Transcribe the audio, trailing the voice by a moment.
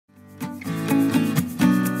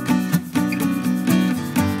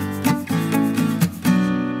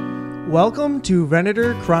Welcome to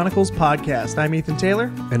Venator Chronicles Podcast. I'm Ethan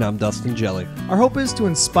Taylor. And I'm Dustin Jelly. Our hope is to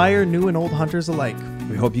inspire new and old hunters alike.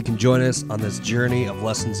 We hope you can join us on this journey of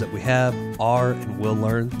lessons that we have, are, and will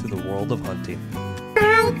learn through the world of hunting.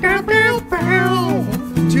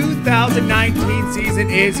 2019 season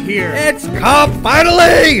is here. It's come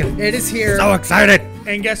finally! It is here. So excited!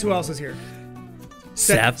 And guess who else is here?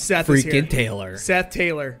 Seth freaking Taylor. Seth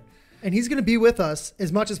Taylor. And he's going to be with us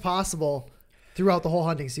as much as possible throughout the whole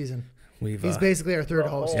hunting season. He's basically our third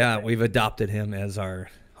host. Yeah, we've adopted him as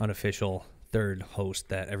our unofficial third host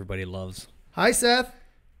that everybody loves. Hi, Seth.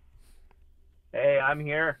 Hey, I'm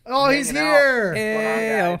here. Oh, he's here.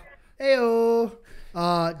 Hey.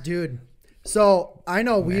 Heyo. Dude. So I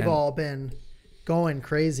know we've all been going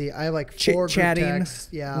crazy. I have like 4 group Chit-chatting,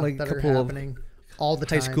 texts, like that a are couple of happening all the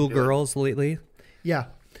time. High school girls lately. Yeah.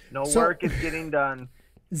 No work is getting done.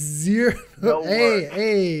 Zero. No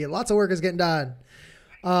Hey, lots of work is getting done.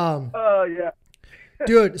 Oh yeah.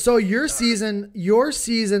 Dude, so your season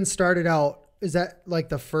started out, is that like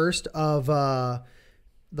the 1st of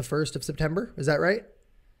September? Is that right?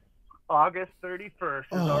 August 31st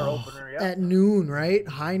is our opener. Yeah. At noon, right?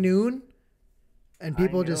 High noon. And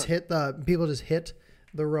people High just noon. hit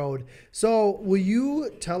the road. So will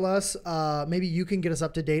you tell us, maybe you can get us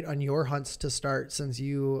up to date on your hunts to start, since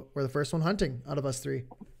you were the first one hunting out of us 3.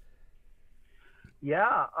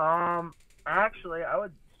 Yeah. Actually, I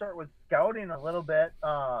would start with scouting a little bit.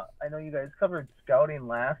 I know you guys covered scouting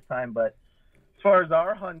last time, but as far as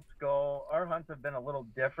our hunts go, our hunts have been a little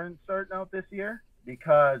different starting out this year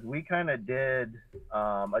because we kind of did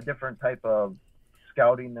a different type of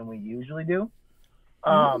scouting than we usually do.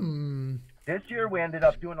 This year we ended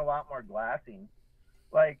up doing a lot more glassing.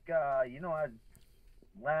 Like, as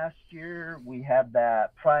last year we had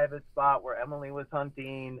that private spot where Emily was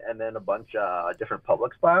hunting and then a bunch of different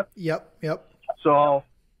public spots. Yep. So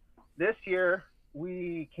this year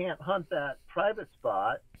we can't hunt that private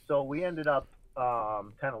spot. So we ended up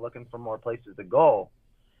kind of looking for more places to go.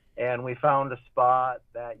 And we found a spot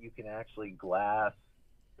that you can actually glass.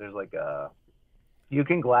 There's like you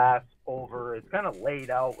can glass over. It's kind of laid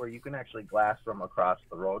out where you can actually glass from across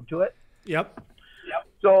the road to it. Yep.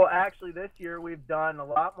 So actually this year we've done a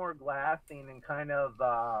lot more glassing and kind of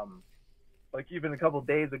like even a couple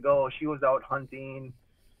days ago, she was out hunting,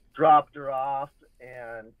 dropped her off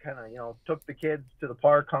and kind of, took the kids to the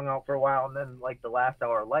park, hung out for a while. And then like the last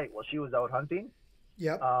hour of light, while she was out hunting,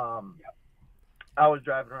 I was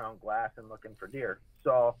driving around glassing looking for deer.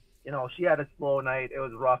 So, she had a slow night. It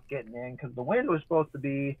was rough getting in because the wind was supposed to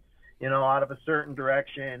be, out of a certain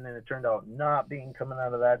direction, and it turned out not being coming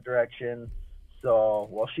out of that direction. So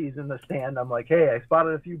while she's in the stand, I'm like, hey, I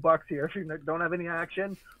spotted a few bucks here. If you don't have any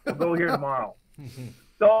action, we'll go here tomorrow.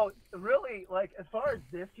 So really, like, as far as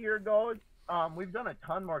this year goes, we've done a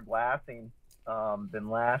ton more glassing than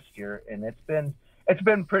last year, and it's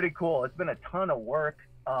been pretty cool. It's been a ton of work,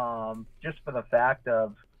 just for the fact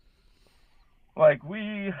of, like,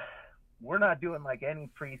 we're not doing like any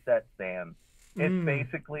preset stands. It's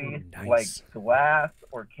basically like glass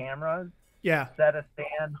or cameras. Yeah. Set a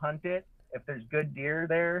stand, hunt it. If there's good deer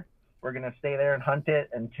there, we're going to stay there and hunt it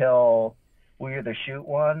until we either shoot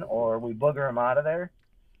one or we booger them out of there.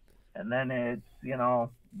 And then it's,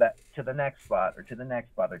 that to the next spot or to the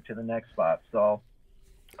next spot or to the next spot. So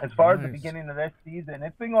as far as the beginning of this season,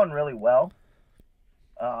 it's been going really well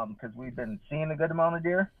because we've been seeing a good amount of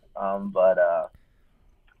deer. But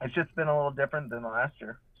it's just been a little different than last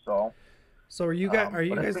year. So are you guys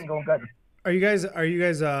it's been going good. Are you guys are you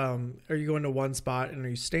going to one spot and are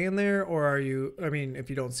you staying there, or are you, if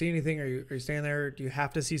you don't see anything, are you staying there? Do you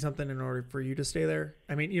have to see something in order for you to stay there?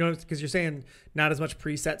 Because you're saying not as much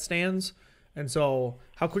preset stands. And so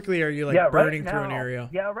how quickly are you burning through an area?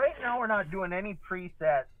 Yeah, right now we're not doing any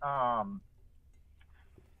preset.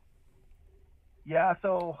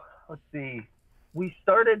 So let's see. We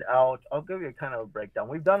started out, I'll give you kind of a breakdown.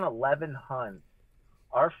 We've done 11 hunts.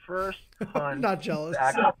 Our first hunt. Not jealous.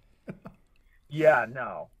 Yeah,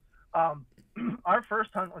 no. Our first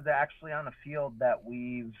hunt was actually on a field that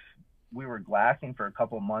we were glassing for a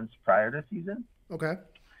couple months prior to season. Okay.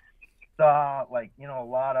 Saw a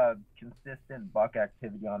lot of consistent buck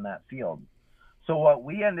activity on that field. So what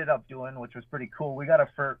we ended up doing, which was pretty cool, we got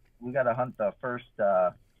to hunt the first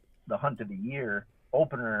the hunt of the year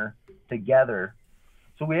opener together.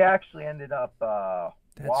 So we actually ended up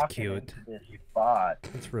walking into this spot.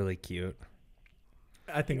 That's really cute.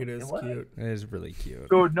 I think it is cute. It is really cute.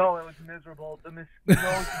 Dude, no, it was miserable. The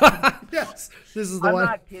mosquitoes. Yes, this is the I'm one.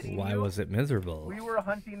 not kidding Why you. was it miserable? We were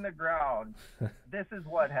hunting the ground. This is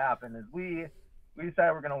what happened: is we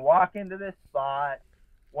decided we're gonna walk into this spot.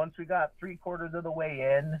 Once we got 3/4 of the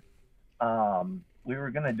way in, We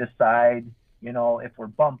were going to decide, you know, if we're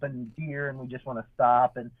bumping deer and we just want to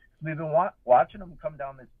stop. And we've been watching them come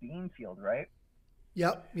down this bean field, right?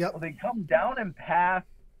 Yep. Well, they come down and pass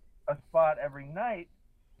a spot every night.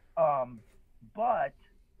 But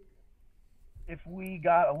if we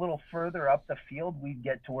got a little further up the field, we'd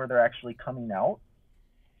get to where they're actually coming out.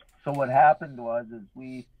 So what happened was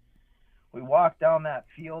we walked down that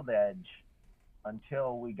field edge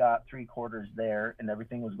until we got 3/4 there, and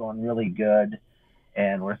everything was going really good.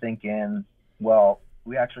 And we're thinking, well,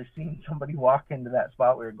 we actually seen somebody walk into that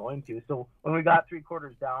spot we were going to. So when we got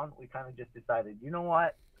 3/4 down, we kind of just decided, you know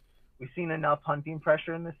what? We've seen enough hunting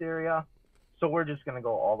pressure in this area, so we're just going to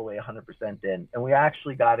go all the way 100% in. And we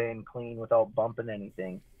actually got in clean without bumping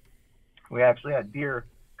anything. We actually had deer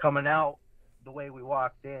coming out the way we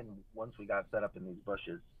walked in once we got set up in these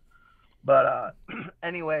bushes. But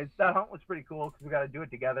anyways, that hunt was pretty cool because we got to do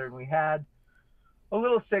it together. And we had a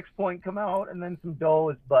little 6-point come out and then some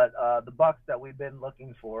does, but the bucks that we've been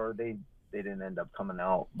looking for, they didn't end up coming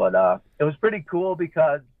out. But it was pretty cool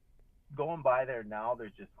because going by there now,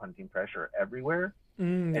 there's just hunting pressure everywhere.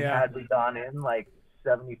 And had we gone in like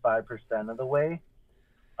 75% of the way,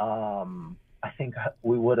 I think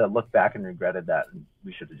we would have looked back and regretted that. And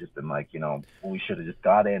we should have just been like, you know, we should have just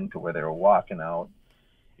got in to where they were walking out,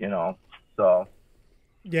 you know. So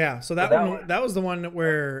yeah, so that was the one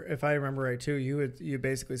where, if I remember right too, you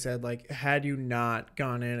basically said, like, had you not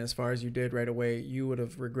gone in as far as you did right away, you would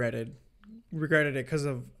have regretted it because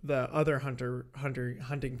of the other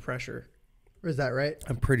hunting pressure. Is that right?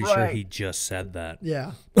 I'm pretty sure he just said that.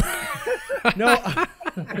 Yeah. No.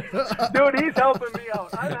 Dude, he's helping me out.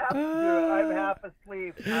 I'm half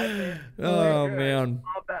asleep. Man.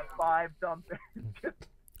 Up at 5 something.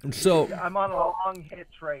 So I'm on a long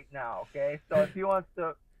hitch right now, okay? So if he wants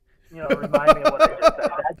to, you know, remind me of what I just said,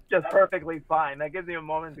 that's just perfectly fine. That gives me a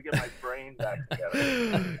moment to get my brain back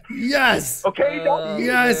together. Yes. Okay,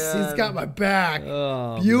 yes, man. He's got my back.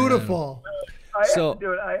 Oh, beautiful.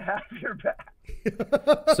 Dude, I have your back.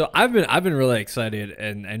 So I've been really excited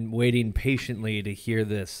and waiting patiently to hear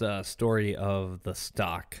this story of the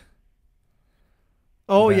stock.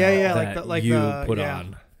 Oh yeah, like you the put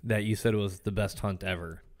on that you said was the best hunt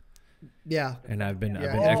ever. Yeah, and I've been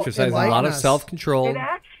exercising a lot of self-control. It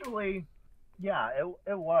actually, yeah,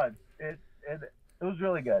 it was it was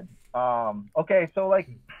really good. Okay, so like,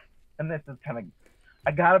 and this is kind of,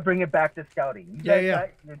 I gotta bring it back to scouting. You guys got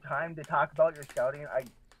your time to talk about your scouting.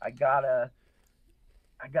 I gotta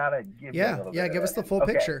give you a little bit give us the full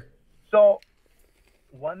picture. So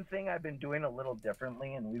one thing I've been doing a little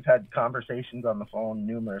differently, and we've had conversations on the phone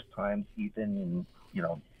numerous times, Ethan and, you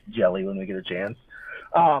know, Jelly, when we get a chance,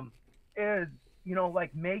 is, you know,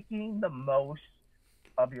 like making the most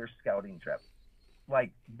of your scouting trip,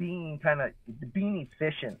 like being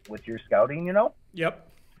efficient with your scouting, you know?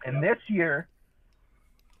 Yep. And this year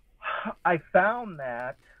I found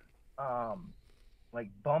that like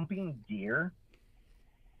bumping deer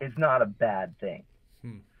is not a bad thing.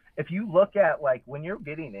 If you look at, like, when you're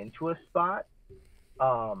getting into a spot,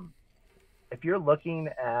 if you're looking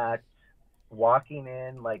at walking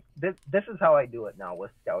in, like this is how I do it now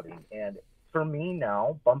with scouting. And for me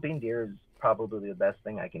now, bumping deer is probably the best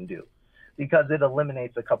thing I can do because it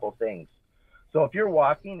eliminates a couple things. So if you're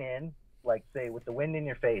walking in, like, say, with the wind in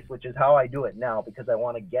your face, which is how I do it now because I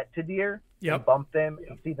want to get to deer and bump them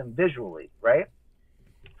and see them visually, right?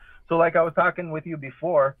 So like I was talking with you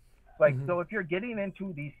before, like, so if you're getting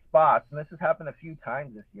into these spots, and this has happened a few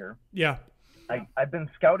times this year. Yeah. I've been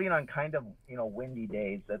scouting on kind of, you know, windy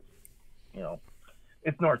days. That's, you know,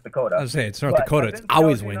 it's North Dakota. I was saying, it's North Dakota. It's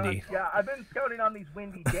always windy. I've been scouting on these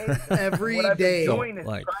windy days. Every day.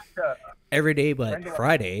 Every day but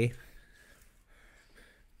Friday.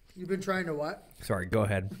 You've been trying to what? Sorry, go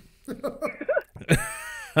ahead.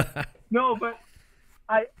 No, but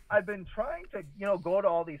I've been trying to, you know, go to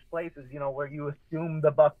all these places, you know, where you assume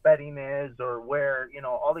the buck bedding is, or where, you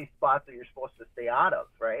know, all these spots that you're supposed to stay out of,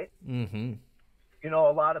 right? Mm-hmm. You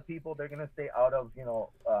know, a lot of people, they're going to stay out of, you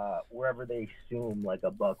know, wherever they assume like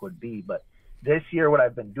a buck would be. But this year, what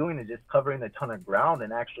I've been doing is just covering a ton of ground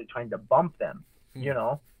and actually trying to bump them, you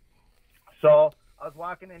know? So I was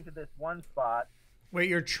walking into this one spot. Wait,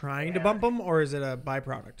 you're trying to bump them, or is it a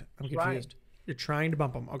byproduct? I'm confused. You're trying to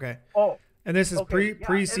bump them. Okay. Oh. And this is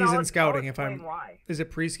preseason scouting. Why. Is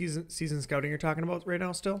it preseason scouting you're talking about right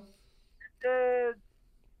now still?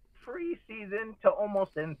 Preseason to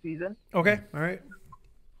almost in season. Okay, all right.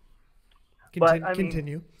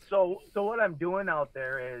 Continue. So what I'm doing out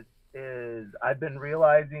there is I've been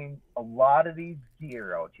realizing a lot of these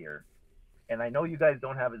deer out here, And I know you guys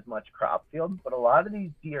don't have as much crop field, but a lot of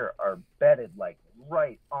these deer are bedded like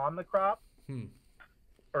right on the crop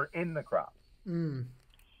or in the crop.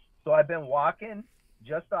 So I've been walking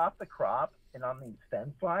just off the crop and on these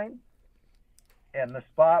fence lines, and the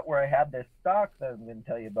spot where I had this stock that I'm going to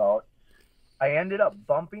tell you about, I ended up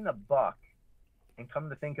bumping a buck. And come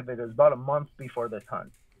to think of it, it was about a month before this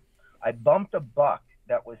hunt. I bumped a buck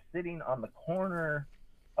that was sitting on the corner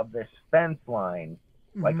of this fence line,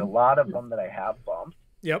 like a lot of them that I have bumped.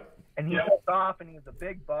 Yep. And he took off, and he was a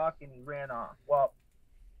big buck, and he ran off. Well,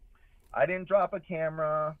 I didn't drop a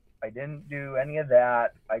camera. I didn't do any of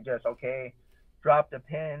that. I just, dropped a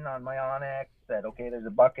pin on my Onyx, said, there was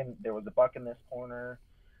a buck in this corner.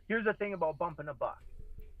 Here's the thing about bumping a buck.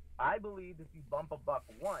 I believe if you bump a buck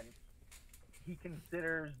once, he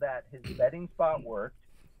considers that his bedding spot worked.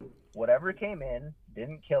 Whatever came in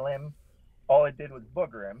didn't kill him. All it did was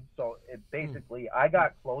booger him. So it basically, I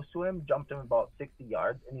got close to him, jumped him about 60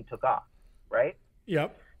 yards, and he took off, right?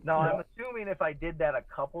 Yep. Now, I'm assuming if I did that a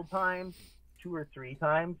couple times, 2 or 3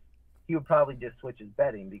 times, he would probably just switch his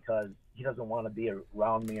bedding because he doesn't want to be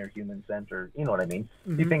around me or human scent, or you know what I mean?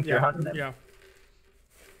 He thinks you're hunting him. Yeah.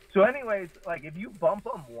 So anyways, like if you bump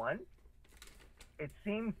him once, it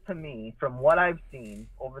seems to me from what I've seen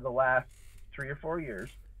over the last 3 or 4 years,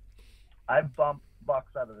 I've bumped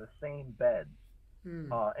bucks out of the same beds. In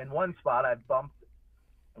one spot I've bumped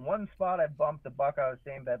the buck out of the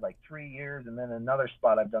same bed like 3 years, and then another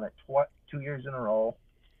spot I've done it 2 years in a row,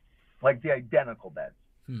 like the identical beds.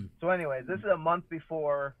 So anyways, this is a month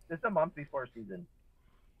before season.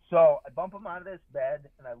 So I bump him out of this bed,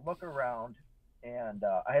 and I look around, and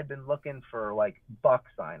I had been looking for like buck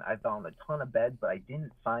sign. I found a ton of beds, but I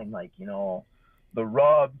didn't find the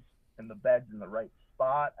rubs and the beds in the right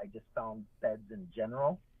spot. I just found beds in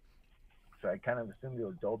general. So I kind of assumed it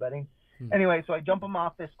was doe bedding. Anyway, so I jump him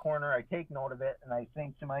off this corner. I take note of it, and I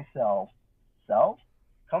think to myself,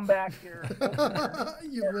 come back here.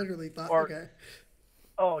 You literally thought, okay.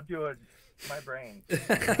 Oh, dude, my brain.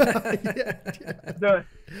 Yeah. Dude,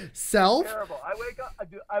 Self? terrible.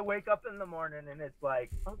 I wake up in the morning, and it's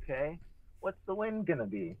like, okay, what's the wind gonna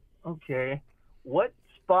be? Okay, what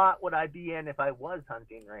spot would I be in if I was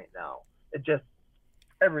hunting right now? It just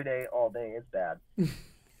every day, all day, it's bad.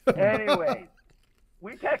 Anyways,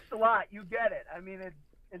 we text a lot. You get it. I mean,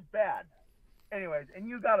 it's bad. Anyways, and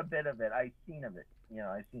you got a bit of it. I've seen of it.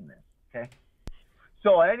 I've seen this. Okay.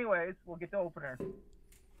 So, anyways, we'll get to opener.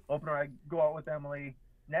 I go out with Emily.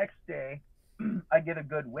 Next day, I get a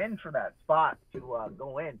good win for that spot to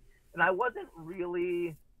go in. And I wasn't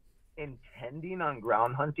really intending on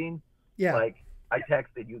ground hunting. Yeah. Like, I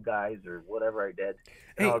texted you guys or whatever I did.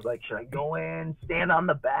 And I was like, should I go in, stand on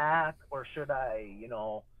the back, or should I,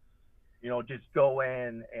 just go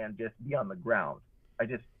in and just be on the ground?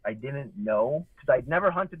 I didn't know because I'd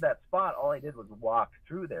never hunted that spot. All I did was walk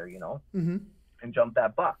through there, and jump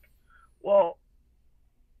that buck. Well,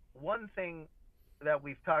 one thing that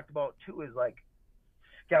we've talked about too is like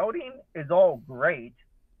scouting is all great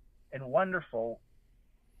and wonderful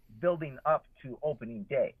building up to opening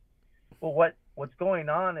day. But what's going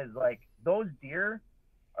on is like those deer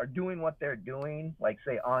are doing what they're doing, like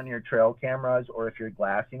say on your trail cameras or if you're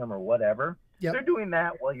glassing them or whatever. Yep. They're doing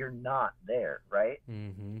that while you're not there, right?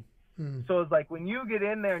 So it's like when you get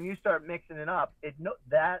in there and you start mixing it up,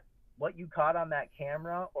 that what you caught on that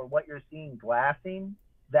camera or what you're seeing glassing,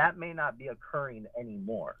 that may not be occurring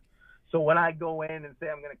anymore. So when I go in and say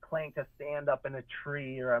I'm going to clank a stand up in a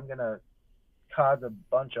tree or I'm going to cause a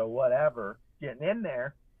bunch of whatever getting in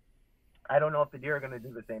there, I don't know if the deer are going to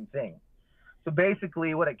do the same thing. So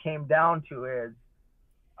basically what it came down to is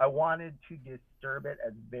I wanted to disturb it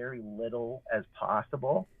as very little as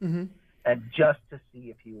possible and just to see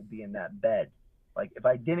if he would be in that bed. Like if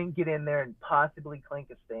I didn't get in there and possibly clank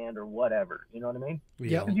a stand or whatever, you know what I mean?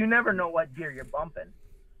 Yeah. Because you never know what deer you're bumping.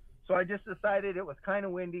 So I just decided it was kind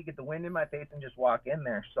of windy, get the wind in my face and just walk in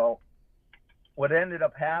there. So what ended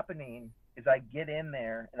up happening is I get in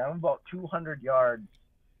there and I'm about 200 yards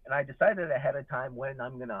and I decided ahead of time when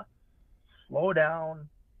I'm going to slow down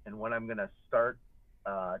and when I'm going to start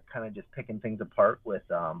kind of just picking things apart with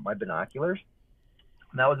my binoculars.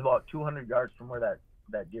 And that was about 200 yards from where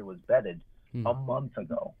that deer was bedded a month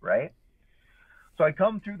ago, right? So I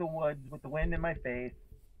come through the woods with the wind in my face.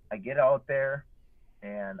 I get out there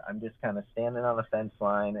and I'm just kind of standing on the fence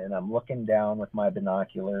line and I'm looking down with my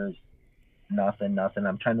binoculars. Nothing.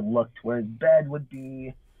 I'm trying to look to where his bed would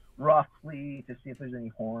be roughly to see if there's any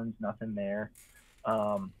horns. Nothing there.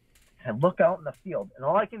 And look out in the field and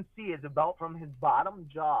all I can see is about from his bottom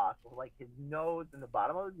jaw, so like his nose and the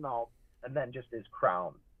bottom of his mouth, and then just his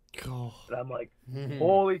crown. Oh, And I'm like,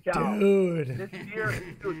 holy cow. dude. This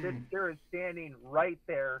deer is standing right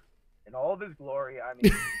there in all of his glory. I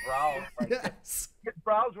mean, his brows, Yes. his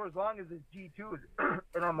brows were as long as his G2s.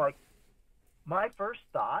 And I'm like, my first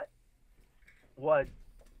thought was,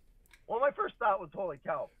 holy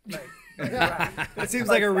cow. That seems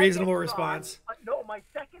like a reasonable response. No, my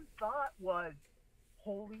second thought was,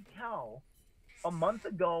 holy cow. A month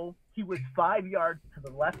ago, he was 5 yards to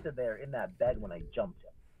the left of there in that bed when I jumped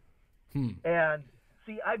him. And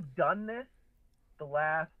see, I've done this the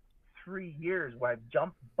last 3 years where I've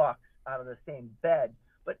jumped bucks out of the same bed,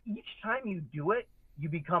 but each time you do it, you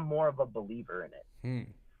become more of a believer in it.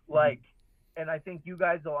 Like, and I think you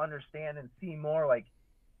guys will understand and see more, like,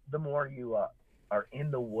 the more you are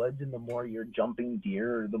in the woods and the more you're jumping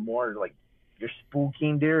deer, or the more, like, you're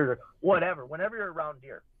spooking deer or whatever, whenever you're around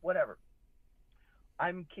deer, whatever.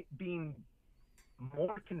 I'm being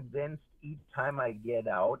more convinced each time I get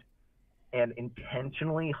out and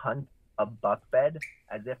intentionally hunt a buck bed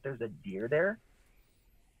as if there's a deer there.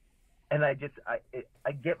 And I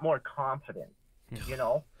get more confident, you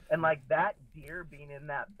know? And like that deer being in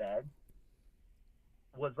that bed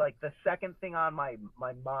was like the second thing on my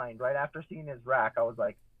mind right after seeing his rack. I was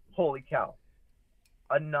like, holy cow,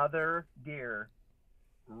 another deer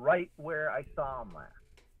right where I saw him last.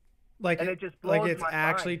 Like, and it just blows like it's my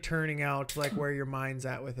actually mind. turning out like where your mind's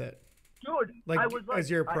at with it. Dude, Like, I was like, as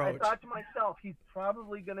your approach. I thought to myself, he's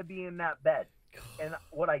probably going to be in that bed. And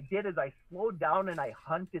what I did is I slowed down and I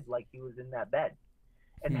hunted like he was in that bed.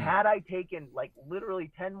 And had I taken like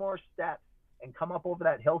literally 10 more steps and come up over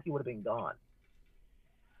that hill, he would have been gone.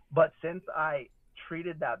 But since I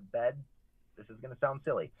treated that bed, this is going to sound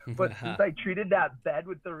silly, but since I treated that bed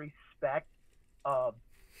with the respect of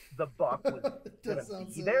the buck was going to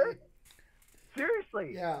be there,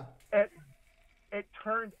 seriously. Yeah. It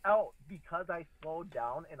turned out because I slowed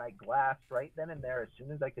down and I glassed right then and there as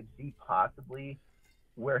soon as I could see possibly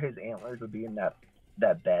where his antlers would be in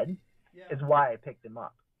that bed is why I picked him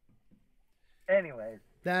up. Anyways.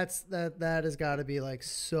 That has got to be like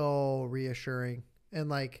so reassuring. And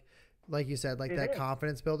like you said, like that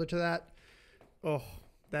confidence builder to that. Oh,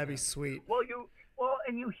 that'd be sweet.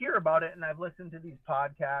 And you hear about it, and I've listened to these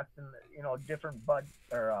podcasts and, you know, different buck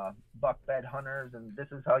bed hunters, and this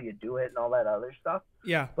is how you do it and all that other stuff.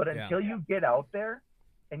 Yeah. But until you get out there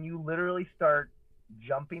and you literally start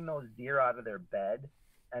jumping those deer out of their bed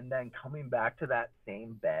and then coming back to that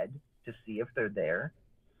same bed to see if they're there.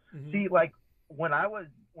 Mm-hmm. See, like when I was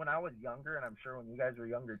younger, and I'm sure when you guys were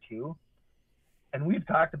younger too, and we've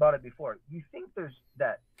talked about it before, you think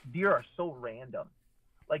that deer are so random.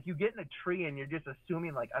 Like you get in a tree and you're just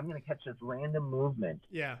assuming like, I'm going to catch this random movement.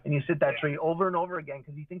 Yeah. And you sit that tree over and over again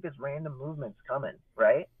because you think this random movement's coming,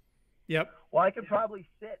 right? Yep. Well, I could probably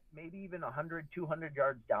sit maybe even 100, 200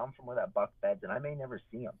 yards down from where that buck beds, and I may never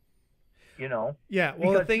see him, you know? Yeah.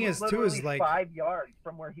 Well, the thing is too is like 5 yards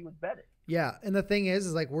from where he was bedded. Yeah. And the thing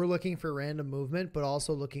is like we're looking for random movement, but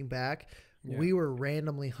also looking back, we were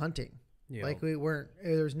randomly hunting. Yeah. Like we weren't,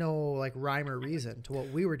 there's no like rhyme or reason to what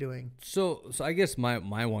we were doing. So I guess my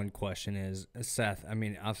one question is, Seth, I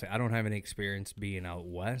mean, obviously I don't have any experience being out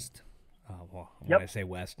west. When I say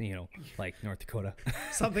west, you know, like North Dakota.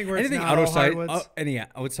 Something where anything it's not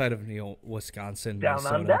outside of, you know, Wisconsin, down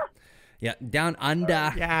Minnesota. Under? Yeah, down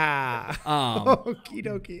under. Yeah. Okie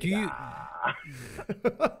dokie.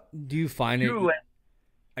 Do you find it?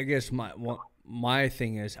 I guess my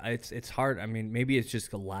thing is it's hard. I mean, maybe it's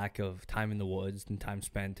just a lack of time in the woods and time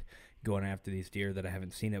spent going after these deer that I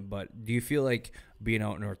haven't seen it. But do you feel like being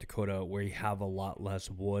out in North Dakota where you have a lot less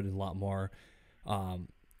wood and a lot more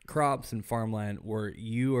crops and farmland where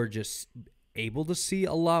you are just able to see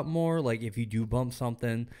a lot more? Like if you do bump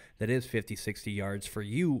something that is 50, 60 yards for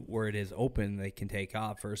you where it is open, they can take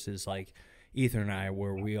off versus like Ethan and I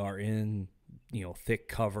where we are in, you know, thick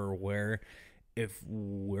cover where if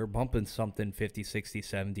we're bumping something 50, 60,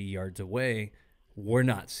 70 yards away, we're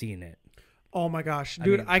not seeing it. Oh my gosh,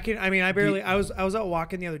 dude! I was out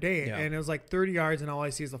walking the other day and it was like 30 yards and all I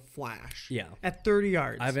see is a flash. Yeah. At 30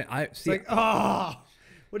 yards. It's like,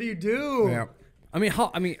 what do you do? Yeah.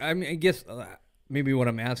 I guess maybe what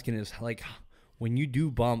I'm asking is like, when you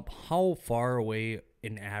do bump, how far away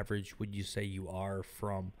in average would you say you are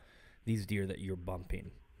from these deer that you're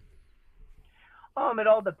bumping? It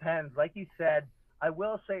all depends. Like you said, I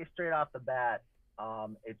will say straight off the bat, I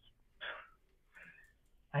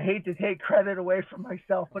hate to take credit away from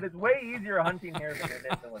myself, but it's way easier hunting here than it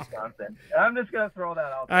is in Wisconsin. I'm just gonna throw that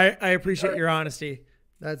out there. I appreciate your honesty.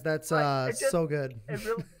 That's so good. It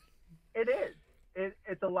really, it is.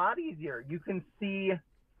 It's a lot easier. You can see,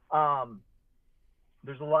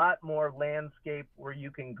 there's a lot more landscape where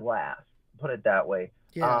you can glass, put it that way.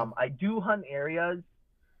 Yeah. I do hunt areas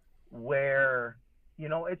where,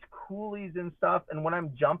 it's coulees and stuff. And when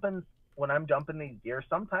I'm jumping these deer,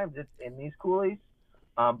 sometimes it's in these coulees.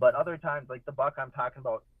 But other times, like the buck I'm talking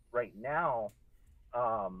about right now,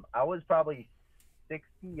 I was probably 60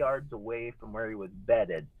 yards away from where he was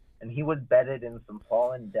bedded, and he was bedded in some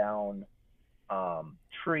fallen down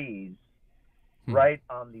trees right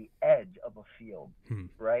on the edge of a field,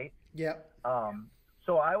 right? Yep.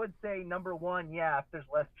 So I would say number one, yeah, if there's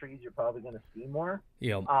less trees, you're probably going to see more.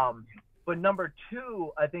 Yeah. But number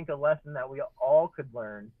two, I think a lesson that we all could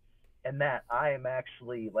learn, and that I am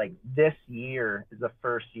actually, like, this year is the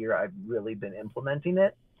first year I've really been implementing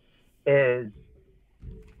it, is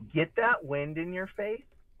get that wind in your face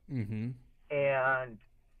and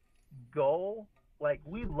go, like,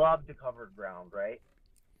 we love to cover ground, right?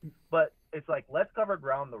 But it's like, let's cover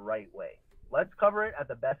ground the right way. Let's cover it at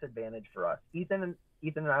the best advantage for us. Ethan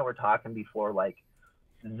and I were talking before, like,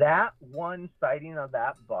 that one sighting of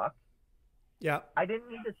that buck, yeah, I didn't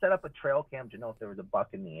need to set up a trail cam to know if there was a buck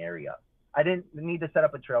in the area. I didn't need to set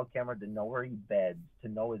up a trail camera to know where he beds, to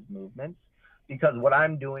know his movements, because what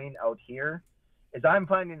I'm doing out here is I'm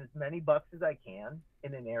finding as many bucks as I can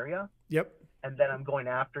in an area. Yep. And then I'm going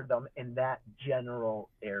after them in that general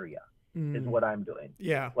area is what I'm doing.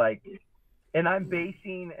 Yeah. Like, and I'm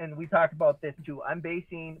basing, and we talked about this too, I'm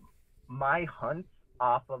basing my hunts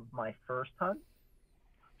off of my first hunt.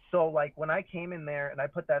 So, like, when I came in there and I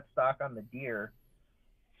put that stock on the deer,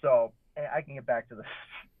 so I can get back to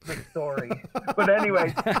the story. But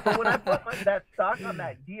anyway, so when I put that stock on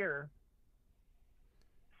that deer,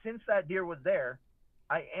 since that deer was there,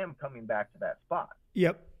 I am coming back to that spot.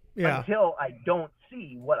 Yep. Yeah. Until I don't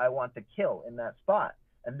see what I want to kill in that spot.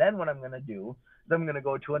 And then what I'm going to do is I'm going to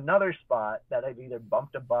go to another spot that I've either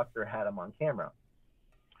bumped a buck or had him on camera.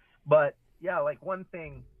 But, yeah, like, one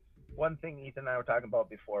thing Ethan and I were talking about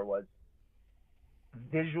before was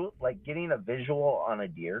visual, like getting a visual on a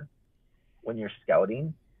deer when you're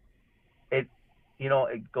scouting. It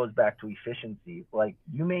goes back to efficiency. Like,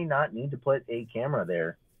 you may not need to put a camera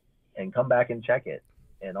there and come back and check it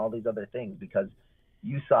and all these other things because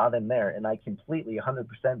you saw them there. And I completely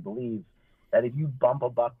 100% believe that if you bump a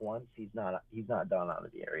buck once, he's not done out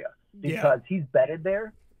of the area because he's bedded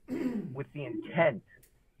there with the intent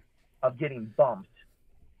of getting bumped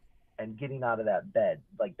and getting out of that bed.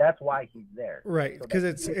 Like, that's why he's there. Right. So Because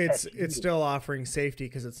it's still offering safety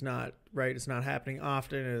because it's not right. It's not happening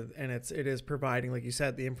often. And it is providing, like you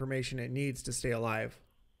said, the information it needs to stay alive.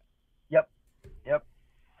 Yep.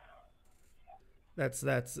 That's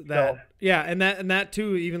that. So, yeah. And that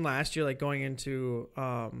too, even last year, like going into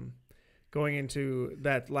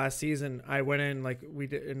that last season, I went in like we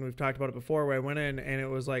did, and we've talked about it before, where I went in and it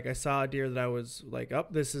was like, I saw a deer that I was like, oh,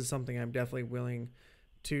 this is something I'm definitely willing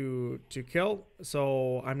to kill.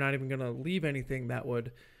 So I'm not even going to leave anything that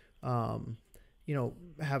would,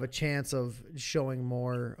 have a chance of showing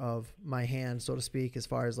more of my hand, so to speak, as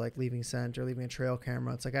far as like leaving scent or leaving a trail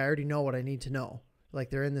camera. It's like, I already know what I need to know. Like,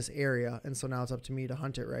 they're in this area. And so now it's up to me to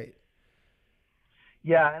hunt it right.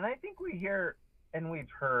 Yeah. And I think we hear, and we've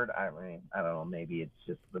heard, I mean, I don't know, maybe it's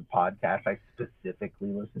just the podcast I specifically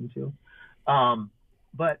listen to.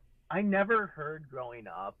 But I never heard growing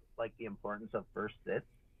up, like, the importance of first sits.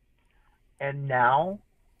 And now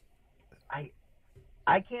I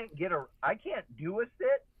can't do a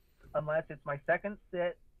sit unless it's my second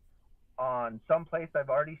sit on some place I've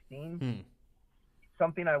already seen,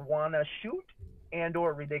 something I want to shoot, and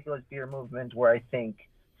or ridiculous deer movement where I think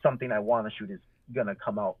something I want to shoot is going to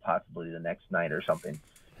come out possibly the next night or something.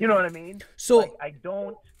 You know what I mean? So like, I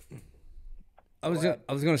don't. I was going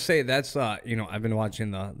to say that's I've been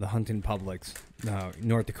watching the Hunting Public's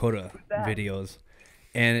North Dakota videos,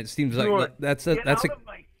 and it seems like that's a of my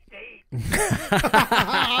state. It's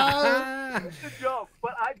a joke,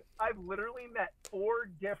 but I've literally met 4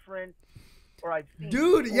 different. Or I've seen.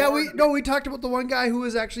 Dude, yeah, we talked about the one guy who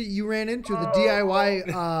was actually you ran into the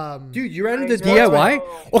DIY. Dude, you ran into DIY?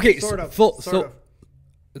 Okay, sort of.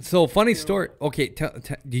 So funny story. Okay,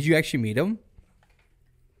 did you actually meet him?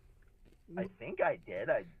 I think I did.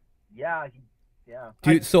 Yeah.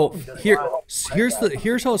 Dude, so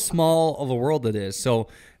here's how small of a world it is. So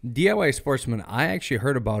DIY Sportsman, I actually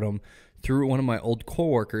heard about him through one of my old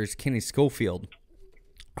coworkers, Kenny Schofield,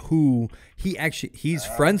 who he's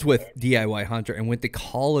friends with DIY Hunter and went to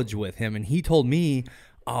college with him, and he told me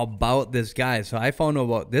about this guy. So I found out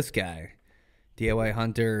about this guy, DIY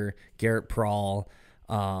Hunter, Garrett Prawl,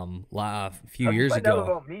 a few years ago. Out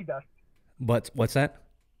about me, Dustin? But what's that?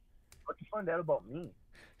 What did you find out about me?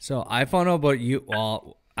 So I found out about you.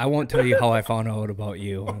 Well, I won't tell you how I found out about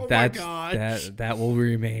you. Oh That's my gosh. that will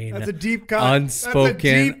remain That's a deep cut. unspoken That's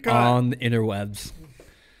a deep cut. on the interwebs.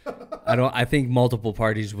 I think multiple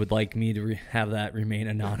parties would like me to have that remain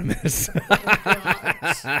anonymous.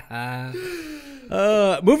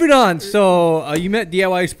 Moving on. So you met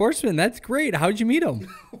DIY Sportsman. That's great. How'd you meet him?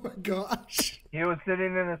 Oh my gosh. He was sitting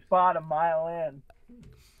in a spot a mile in.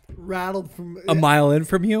 Rattled from A mile in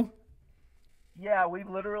from you? Yeah, we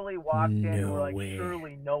literally walked in and No we're like, way.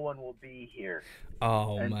 surely no one will be here.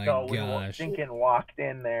 Oh And my so we gosh. thinking walked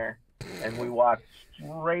in there, and we walked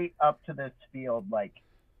straight up to this field, like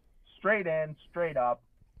straight in, straight up,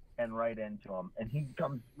 and right into him. And he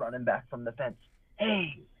comes running back from the fence.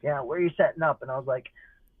 Hey, yeah, where are you setting up? And I was like,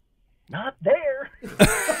 not there.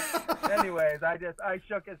 Anyways, I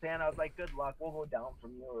shook his hand. I was like, good luck. We'll go down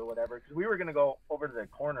from you or whatever. Because we were going to go over to the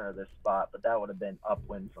corner of this spot, but that would have been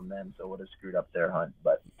upwind from them, so it would have screwed up their hunt.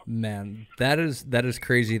 But Man, that is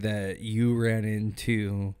crazy that you ran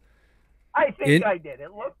into. I think I did.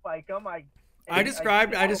 It looked like him. I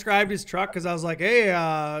described his truck because I was like, hey,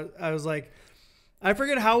 I was like, I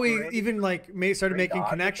forget how we even like started making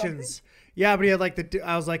connections. Yeah, but he had like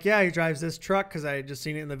I was like, yeah, he drives this truck because I had just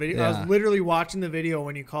seen it in the video. Yeah. I was literally watching the video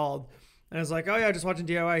when you called, and I was like, oh yeah, just watching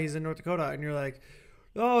DIY. He's in North Dakota, and you're like,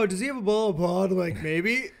 oh, does he have a ball pod? I'm like,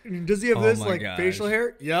 maybe. And does he have this like facial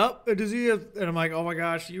hair? Yep. And does he have? And I'm like, oh my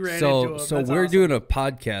gosh, you ran into him. So That's we're awesome. doing a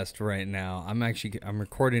podcast right now. I'm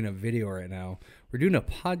recording a video right now. We're doing a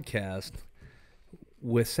podcast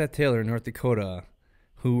with Seth Taylor in North Dakota,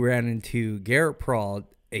 who ran into Garrett Prawl,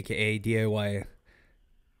 aka DIY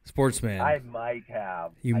Sportsman. I might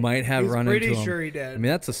have. You might have run into him. Pretty sure he did. I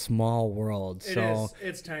mean, that's a small world. It so is.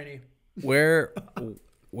 It's tiny. where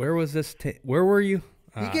was this? Where were you?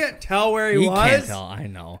 You can't tell where he was. Can't tell. I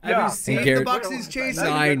know. Have you seen Garrett- the bucks he's chasing?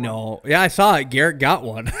 I know. Yeah, I saw it. Garrett got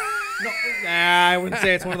one. Nah, I wouldn't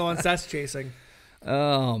say it's one of the ones Seth's chasing.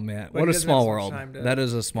 Oh man, But what he a doesn't small have so much world. time to That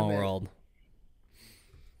is a small commit. world.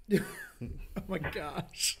 Oh my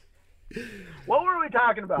gosh. What were we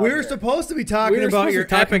talking about? We were here? supposed to be talking about your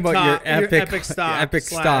epic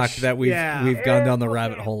stock that we've gone down the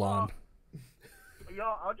rabbit Okay, hole well, on.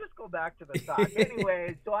 Y'all, I'll just go back to the stock.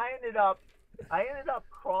 Anyways, so I ended up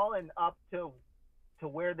crawling up to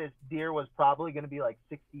where this deer was probably going to be like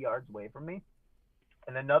 60 yards away from me,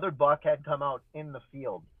 and another buck had come out in the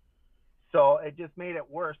field. So it just made it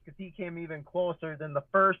worse because he came even closer than the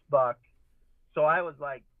first buck. So I was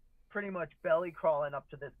like pretty much belly crawling up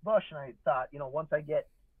to this bush, and I thought, once I get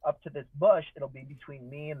up to this bush, it'll be between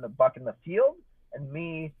me and the buck in the field and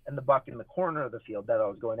me and the buck in the corner of the field that I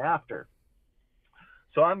was going after.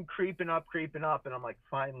 So I'm creeping up, and I'm like,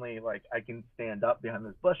 finally, like I can stand up behind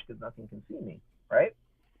this bush because nothing can see me, right?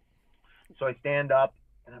 So I stand up,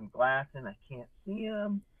 and I'm glassing. I can't see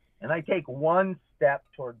him. And I take one step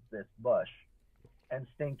towards this bush and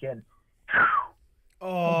thinking,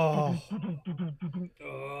 Oh.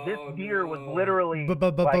 this deer was literally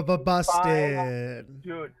Busted.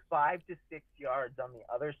 5 to 6 yards on the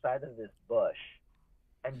other side of this bush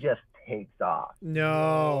and just takes off.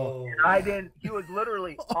 No. He was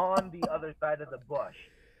literally on the other side of the bush.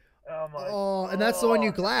 And I'm like, And that's the one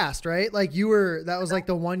you glassed, right? Like that was like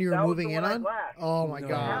the one you were that was moving the in one I on? glassed. Oh my No What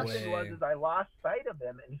gosh. happened way. was I lost sight of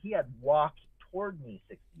him, and he had walked toward me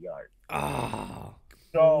 60 yards. Ah.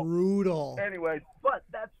 So, Brutal. anyways, but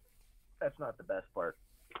that's not the best part.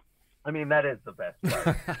 I mean, that is the best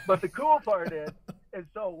part. But the cool part is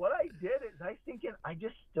so what I did is I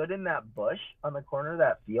just stood in that bush on the corner of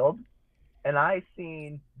that field, and I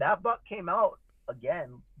seen that buck came out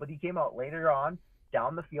again, but he came out later on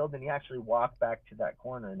down the field, and he actually walked back to that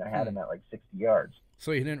corner, and I had him at like 60 yards.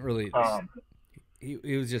 So he didn't really.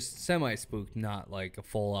 He was just semi-spooked, not like a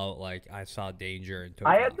full-out like I saw danger and took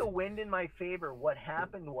I off. had the wind in my favor. What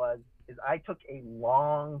happened is I took a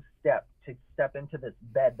long step to step into this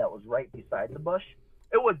bed that was right beside the bush.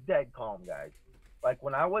 It was dead calm, guys. Like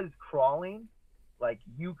when I was crawling, like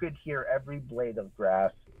you could hear every blade of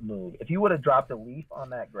grass move. If you would have dropped a leaf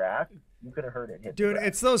on that grass, you could have heard it hit. Dude, the grass.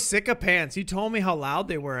 it's those Sika pants. You told me how loud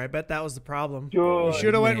they were. I bet that was the problem. Dude, You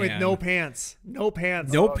should have went with man. no pants. No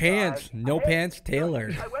pants. No Oh, pants. God. No pants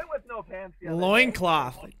tailored. I went with no pants. The other day.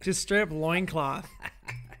 Loincloth. Just straight up loincloth.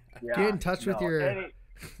 Yeah, Get in touch with your-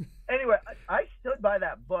 Anyway, I stood by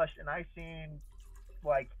that bush and I seen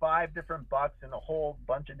like 5 different bucks and a whole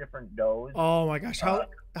bunch of different does. Oh my gosh. How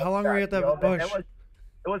long were you at that field, and bush?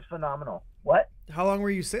 It was phenomenal. What? How long were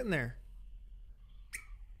you sitting there?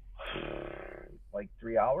 Like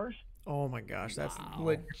 3 hours? Oh my gosh, that's Wow.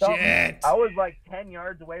 legit. So, I was like 10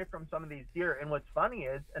 yards away from some of these deer. And what's funny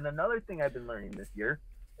is, and another thing I've been learning this year,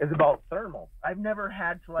 is about thermals. I've never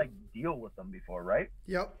had to like deal with them before, right?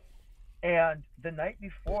 Yep. And the night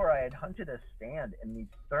before, I had hunted a stand, and these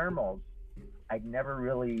thermals, I'd never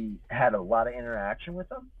really had a lot of interaction with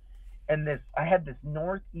them. And I had this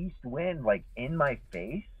northeast wind like in my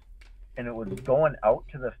face, and it was going out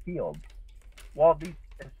to the field. Well,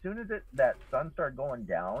 as soon as that sun started going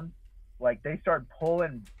down, like they started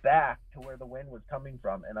pulling back to where the wind was coming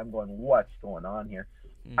from, and I'm going, what's going on here?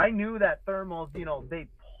 I knew that thermals, they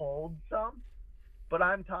pulled some, but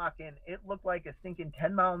I'm talking, it looked like a stinking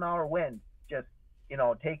 10-mile-an-hour wind, just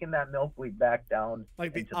taking that milkweed back down,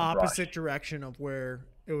 like the into opposite brush. direction of where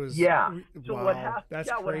it was. Yeah. So wow, what happened? that's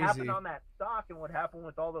yeah, crazy. what happened on that stock and what happened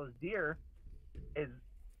with all those deer is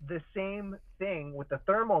the same thing with the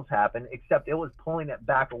thermals happened, except it was pulling it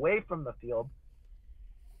back away from the field.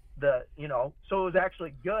 So it was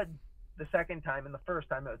actually good the second time, and the first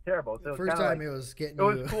time it was terrible. So The first time it was getting it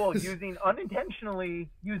was cool unintentionally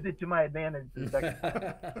used it to my advantage the second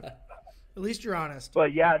time. At least you're honest.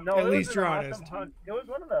 But yeah, no, At it least was you're an awesome honest. hunt. It was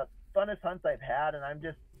one of the funnest hunts I've had, and I'm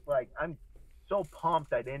just like, I'm so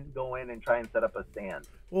pumped I didn't go in and try and set up a stand.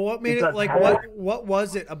 Well, what made Because it like had what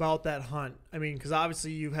was it about that hunt? I mean, because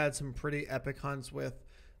obviously you've had some pretty epic hunts with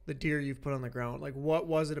the deer you've put on the ground. Like, what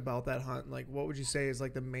was it about that hunt? Like, what would you say is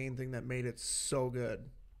like the main thing that made it so good?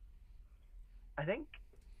 I think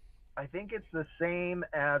it's the same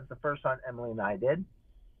as the first hunt Emily and I did.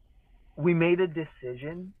 We made a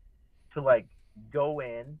decision to like go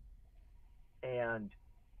in and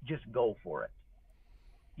just go for it.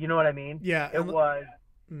 You know what I mean? Yeah. It was.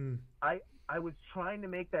 I was trying to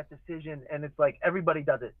make that decision, and it's like everybody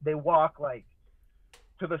does it. They walk like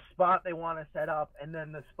to the spot they want to set up, and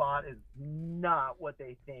then the spot is not what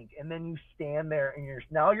they think. And then you stand there, and you're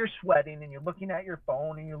sweating, and you're looking at your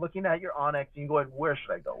phone, and you're looking at your Onyx, and you're going, "Where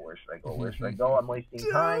should I go? Where should I go? Where should I go? I'm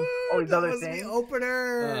wasting time." All these that other was things. The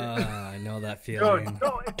opener. I know that feeling. Dude,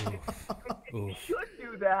 no, you should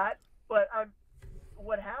do that. But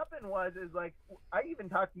what happened is like I even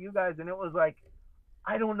talked to you guys, and it was like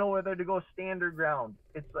I don't know whether to go stand or ground.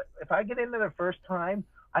 It's like if I get in there the first time,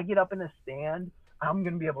 I get up in a stand, I'm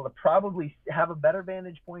going to be able to probably have a better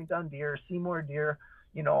vantage point on deer, see more deer,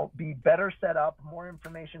 be better set up, more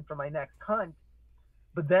information for my next hunt.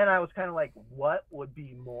 But then I was kind of like, what would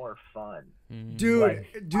be more fun? Dude,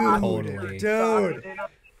 Totally. dude.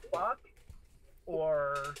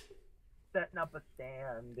 Or setting up a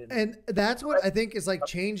stand. And that's what I think is like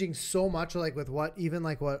changing so much, like with what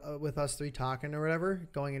with us three talking or whatever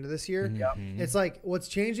going into this year. It's like what's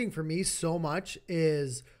changing for me so much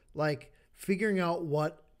is like figuring out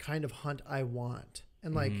what kind of hunt I want.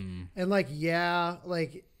 And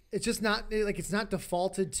it's just not like it's not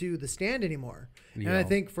defaulted to the stand anymore. Yeah. And I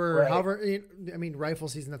think for rifle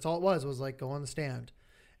season, that's all it was like go on the stand.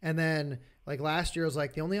 And then like last year was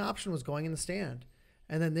like the only option was going in the stand.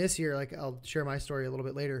 And then this year, like I'll share my story a little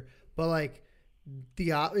bit later, but like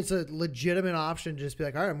it's a legitimate option to just be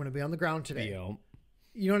like, all right, I'm going to be on the ground today. Yep.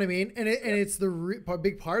 You know what I mean? And it's the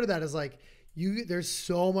big part of that is like there's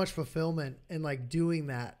so much fulfillment in like doing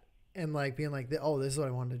that and like being like, oh, this is what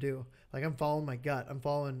I wanted to do. Like I'm following my gut. I'm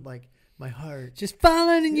following like my heart. Just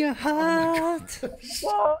following in your heart.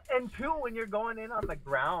 Well, and two, when you're going in on the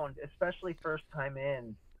ground, especially first time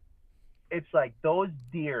in, it's like those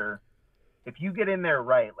deer, if you get in there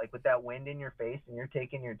right, like with that wind in your face and you're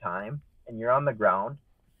taking your time and you're on the ground,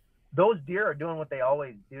 those deer are doing what they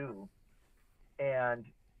always do. And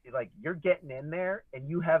like you're getting in there and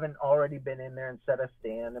you haven't already been in there and set a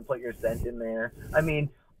stand and put your scent in there. I mean,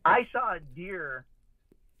 I saw a deer,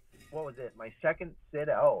 what was it? My second sit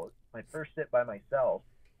out, my first sit by myself.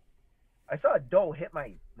 I saw a doe hit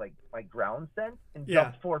my ground scent and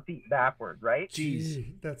jumped 4 feet backward, right? Jeez.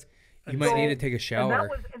 You might need to take a shower.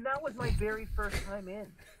 And that was my very first time in,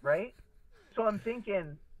 right? So I'm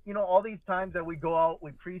thinking, all these times that we go out,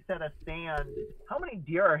 we preset a stand, how many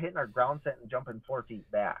deer are hitting our ground scent and jumping 4 feet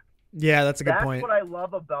back? Yeah, that's a good point. That's what I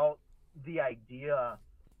love about the idea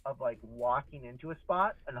of like walking into a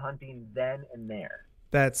spot and hunting then and there.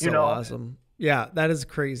 That's so awesome. Yeah, that is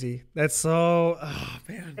crazy. That's so, oh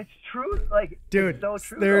man. It's true. Like, dude, it's so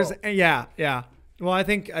true. Yeah. Well, I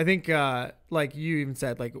think like you even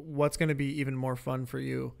said, like what's going to be even more fun for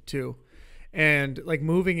you too. And like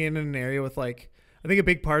moving in an area with like, I think a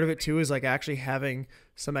big part of it too is like actually having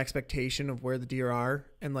some expectation of where the deer are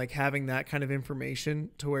and like having that kind of information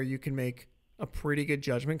to where you can make a pretty good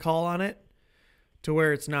judgment call on it, to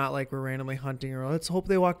where it's not like we're randomly hunting or let's hope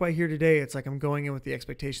they walk by here today. It's like I'm going in with the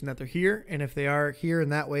expectation that they're here. And if they are here in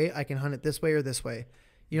that way, I can hunt it this way or this way.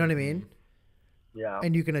 You know what I mean? Yeah.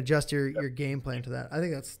 And you can adjust your game plan to that. I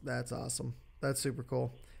think that's awesome. That's super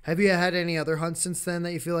cool. Have you had any other hunts since then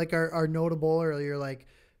that you feel like are notable, or you're like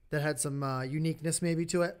that had some uniqueness maybe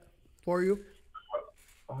to it for you?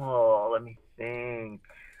 Oh, let me think.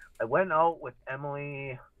 I went out with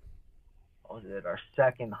Emily. What was it? Our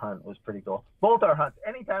second hunt was pretty cool. Both our hunts,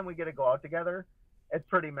 anytime we get to go out together, it's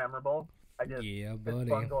pretty memorable. It's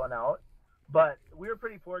fun going out. But we were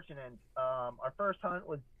pretty fortunate. Our first hunt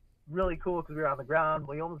was really cool because we were on the ground.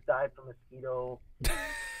 We almost died from mosquito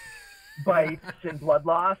bites and blood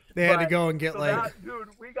loss. They had to go and get dude,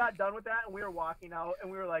 we got done with that and we were walking out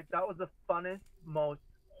and we were like, that was the funnest, most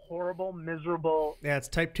horrible, miserable. Yeah, it's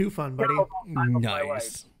type 2 fun, buddy.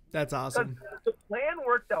 Nice. That's awesome. The plan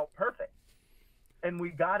worked out perfect. And we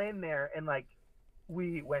got in there and like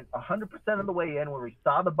we went 100% of the way in where we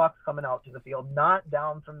saw the bucks coming out to the field, not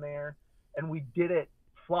down from there, and we did it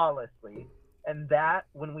flawlessly. And that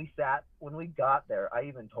when we got there, I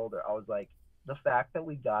even told her, I was like, the fact that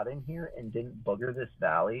we got in here and didn't booger this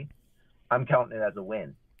valley, I'm counting it as a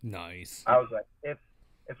win. Nice. I was like,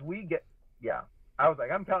 if we get, I was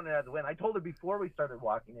like, I'm counting it as a win. I told her before we started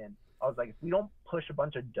walking in, I was like, if we don't push a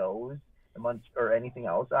bunch of does or anything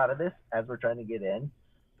else out of this as we're trying to get in,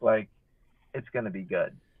 like, it's going to be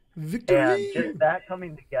good. Victory! And just that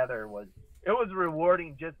coming together was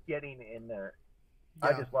rewarding just getting in there. Yeah.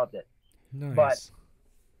 I just loved it. Nice. But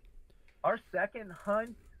our second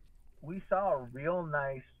hunt, we saw a real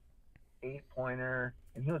nice 8-pointer,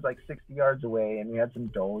 and he was like 60 yards away, and we had some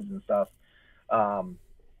does and stuff.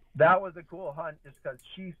 That was a cool hunt just because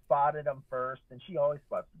she spotted him first, and she always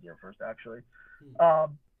spots the deer first, actually.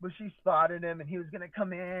 But she spotted him, and he was going to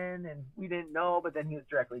come in, and we didn't know, but then he was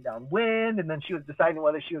directly downwind, and then she was deciding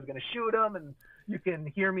whether she was going to shoot him, and you can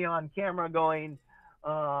hear me on camera going,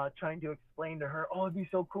 trying to explain to her, oh, it'd be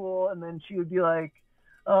so cool, and then she would be like,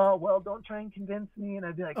 well, don't try and convince me, and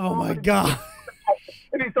I'd be like, oh my God.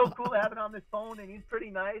 It'd be so cool to have it on this phone, and he's pretty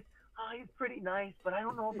nice. Oh, he's pretty nice, but I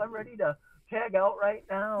don't know if I'm ready to tag out right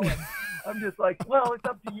now. And I'm just like, well, it's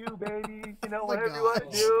up to you, baby. You know, whatever you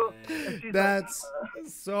want to do. And she's That's like,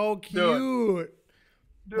 so cute.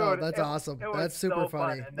 Dude, No, that's awesome. That's super so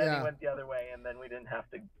funny. Fun. And then yeah. he went the other way, and then we didn't have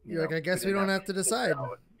to. You're like, I guess we don't have to decide.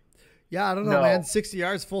 Yeah, I don't know, man. 60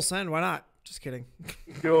 yards, full send. Why not? Just kidding.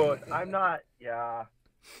 Dude, I'm not. Yeah.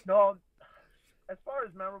 No, as far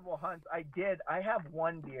as memorable hunts, I have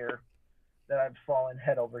one deer that I've fallen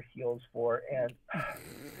head over heels for, and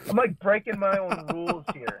I'm like breaking my own rules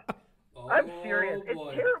here. I'm serious.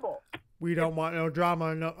 It's terrible. We don't want no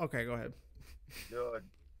drama. No. Okay, go ahead. Dude,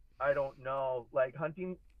 I don't know. Like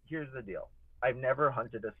hunting, here's the deal. I've never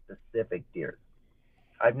hunted a specific deer.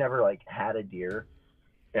 I've never like had a deer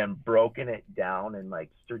and broken it down and like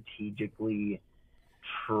strategically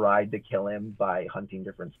tried to kill him by hunting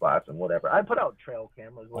different spots and whatever. I put out trail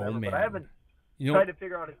cameras, whatever, but I haven't tried to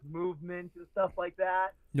figure out his movement and stuff like that.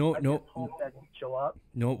 No. Just hope that he'd show up.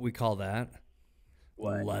 Know what we call that?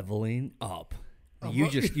 What? Leveling up. You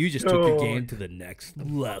just took the game to the next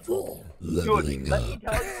level. Dude, let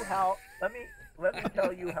me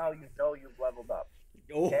tell you how you know you've leveled up.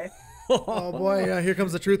 Okay? Oh boy, yeah, here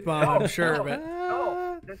comes the truth bomb, I'm sure. But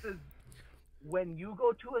No, this is when you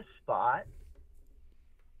go to a spot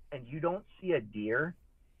and you don't see a deer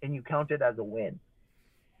and you count it as a win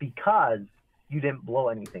because you didn't blow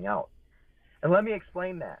anything out. And let me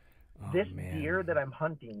explain that. This deer that I'm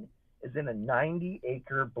hunting is in a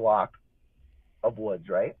 90-acre block of woods,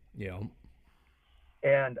 right? Yeah.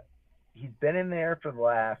 And he's been in there for the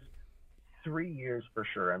last 3 years for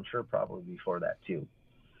sure. I'm sure probably before that too.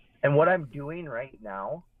 And what I'm doing right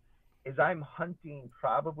now is I'm hunting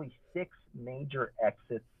probably 6 major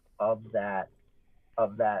exits of that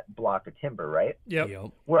block of timber, right?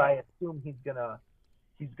 Yep. Where I assume he's gonna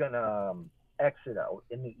exit out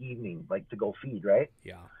in the evening, like to go feed, right?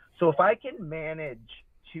 Yeah. So if I can manage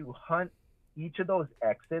to hunt each of those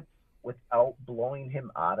exits without blowing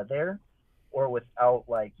him out of there, or without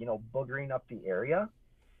like, boogering up the area,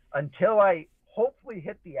 until I hopefully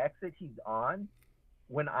hit the exit he's on,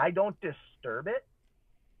 when I don't disturb it,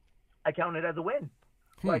 I count it as a win.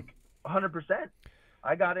 Like 100%.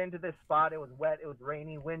 I got into this spot. It was wet. It was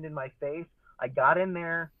rainy, wind in my face. I got in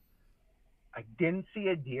there. I didn't see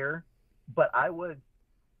a deer, but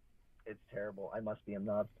it's terrible. I must be a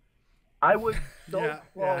nub. I was so close.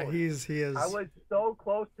 Yeah, he is. I was so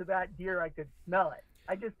close to that deer. I could smell it.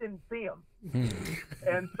 I just didn't see them.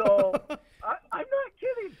 And so I'm not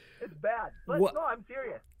kidding. It's bad. But no, I'm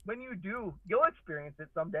serious. When you do, you'll experience it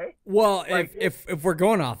someday. Well, like, if we're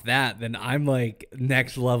going off that, then I'm like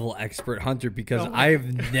next level expert hunter because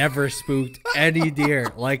I've never spooked any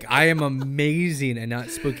deer. Like, I am amazing at not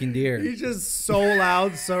spooking deer. He's just so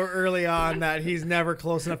loud so early on that he's never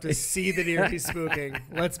close enough to see the deer he's spooking.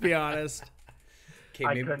 Let's be honest.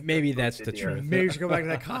 Okay, maybe that's the truth. Maybe you should go back to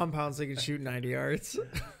that compound so you can shoot 90 yards.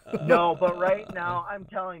 No, but right now, I'm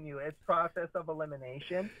telling you, it's process of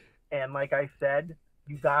elimination. And like I said,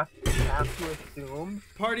 you have to assume.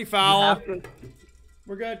 Party foul.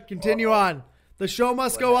 We're good. Continue on. The show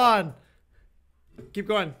must go on. Keep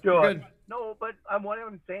going. Good. No, but what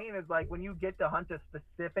I'm saying is, like, when you get to hunt a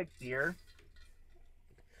specific deer,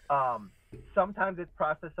 sometimes it's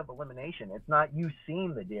process of elimination. It's not you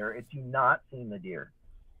seeing the deer. It's you not seeing the deer.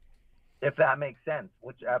 If that makes sense,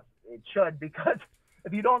 which it should, because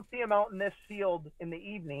if you don't see him out in this field in the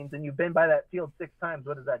evenings and you've been by that field 6 times,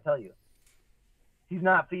 what does that tell you? He's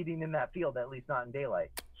not feeding in that field, at least not in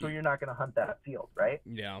daylight. So you're not going to hunt that field, right?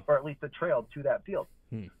 Yeah. Or at least a trail to that field.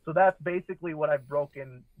 So that's basically what I've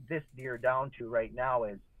broken this deer down to right now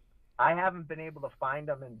is I haven't been able to find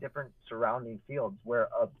them in different surrounding fields where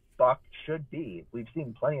a buck should be. We've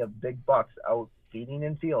seen plenty of big bucks out feeding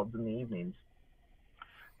in fields in the evenings,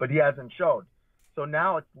 but he hasn't showed. So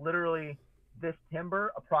now it's literally this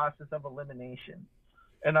timber, a process of elimination.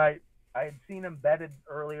 And I had seen him bedded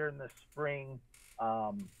earlier in the spring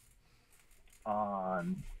on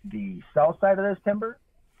the south side of this timber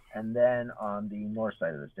and then on the north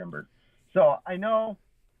side of this timber. So I know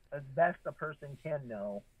as best a person can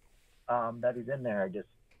know that he's in there.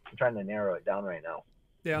 I'm trying to narrow it down right now.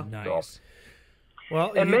 Yeah. Nice. So,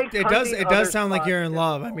 well, it does sound like you're in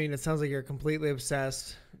love. I mean, it sounds like you're completely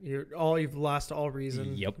obsessed. You've lost all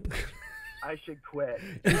reason. Yep. I should quit.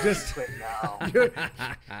 You just quit now.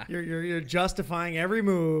 You're justifying every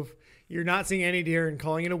move. You're not seeing any deer and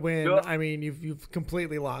calling it a win. Yep. I mean, you've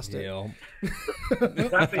completely lost it. Yeah.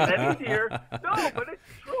 Not seeing any deer. No, but it's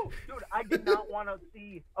true, dude. I did not want to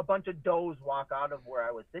see a bunch of does walk out of where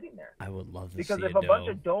I was sitting there. I would love to because see if a bunch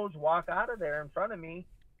of does walk out of there in front of me,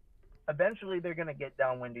 eventually they're gonna get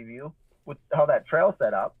downwind of you with how that trail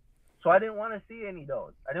set up. So I didn't want to see any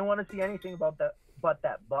does. I didn't want to see anything about that but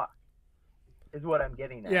that buck. Is what I'm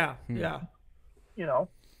getting at. Yeah, yeah. You know,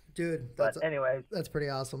 dude. Anyways, that's pretty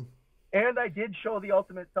awesome. And I did show the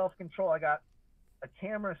ultimate self-control. I got a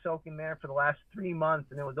camera soaking there for the last 3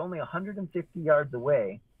 months, and it was only 150 yards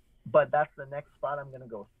away. But that's the next spot I'm going to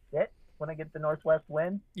go sit when I get the northwest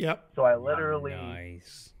wind. Yep. So I literally,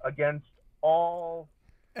 against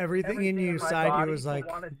everything in you side, you was like,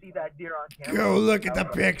 want to see that deer on camera. Go look at the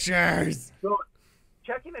pictures. So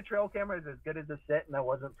checking a trail camera is as good as a sit, and I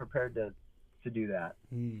wasn't prepared to do that.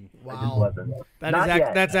 Wow.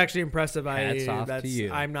 That's actually impressive. Hats off to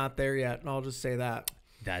you. I'm not there yet, and I'll just say that.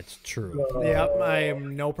 That's true. Yep, I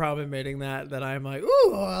am no problem admitting that I'm like,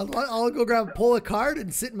 ooh, I'll go pull a card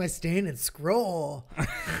and sit in my stand and scroll.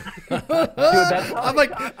 Dude,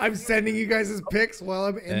 I'm sending you guys his pics while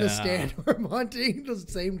I'm in the stand where I'm hunting the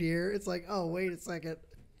same deer. It's like, oh, wait a second.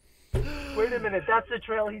 Wait a minute, that's the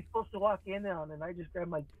trail he's supposed to walk in on, and I just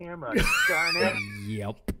grabbed my camera. Darn it.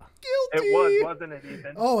 Yep. Guilty. It was, wasn't it,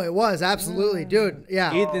 Ethan? Oh, it was, absolutely, dude.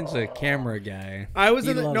 Yeah. Ethan's a camera guy. I was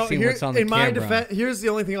in my camera. defense. Here's the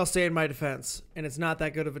only thing I'll say in my defense, and it's not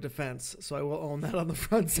that good of a defense, so I will own that on the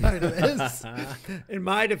front side of this. In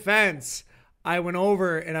my defense, I went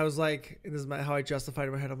over and I was like, and this is how I justified it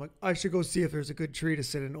in my head. I'm like, I should go see if there's a good tree to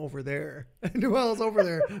sit in over there. And while I was over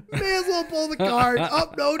there, may as well pull the card.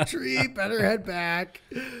 Up, no tree. Better head back.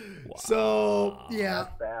 Wow. So yeah,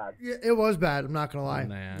 that's bad. Yeah, it was bad. I'm not gonna lie.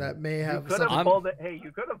 Man. That may have. You could have pulled it. Hey,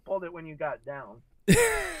 you could have pulled it when you got down.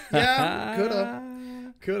 Yeah, could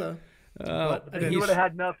have. You would have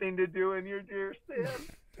had nothing to do in your deer stand.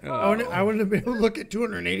 I wouldn't have been able to look at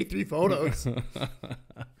 283 photos.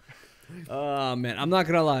 Oh man, I'm not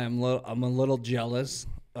gonna lie. I'm a little jealous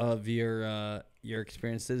of your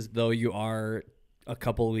experiences, though you are a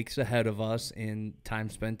couple of weeks ahead of us in time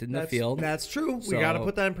spent in the field. That's true. We got to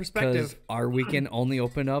put that in perspective. Our weekend only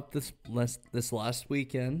opened up this last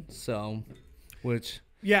weekend, so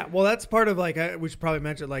yeah. Well, that's part of we should probably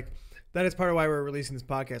mention that is part of why we're releasing this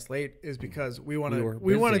podcast late is because we want to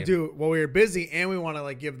we were busy and we want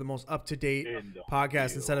to give the most up to date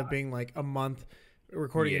podcast instead of being a month.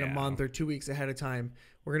 Recording in a month or 2 weeks ahead of time.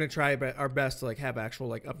 We're gonna try our best to have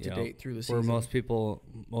actual up to date through the season. Where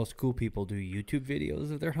most cool people do YouTube videos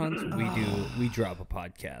of their hunts, we drop a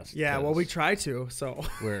podcast. Yeah, well, we try to. So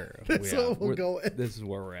we'll go with. This is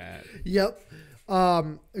where we're at. Yep.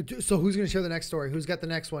 So who's going to share the next story? Who's got the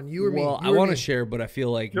next one? You or me? Well, I want to share, but I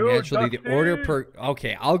feel like naturally the order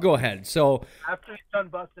Okay, I'll go ahead. So after you're done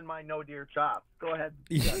busting my no deer chop, go ahead.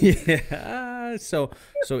 Yeah. So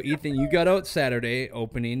Ethan, you got out Saturday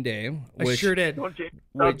opening day. I sure did. Don't change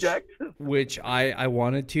the subject. Which I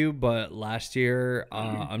wanted to, but last year,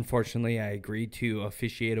 unfortunately, I agreed to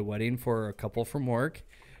officiate a wedding for a couple from work.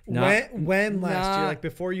 When last year? Like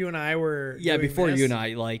before you and I were before this? you and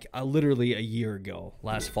I, like literally a year ago,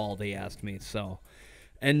 last fall they asked me. So,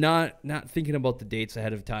 and not thinking about the dates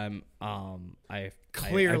ahead of time, I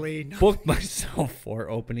booked myself for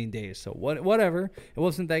opening day. So whatever, it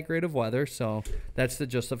wasn't that great of weather, so that's the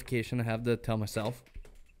justification I have to tell myself.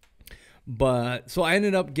 But so I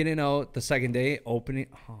ended up getting out the second day, opening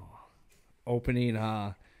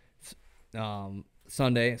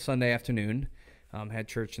Sunday afternoon. Had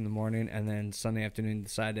church in the morning, and then Sunday afternoon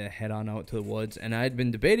decided to head on out to the woods. And I had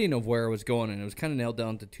been debating of where I was going, and it was kind of nailed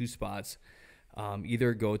down to two spots.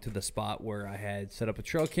 Either go to the spot where I had set up a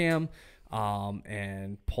trail cam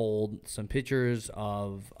and pulled some pictures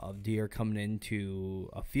of deer coming into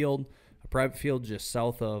a private field just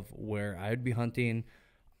south of where I'd be hunting,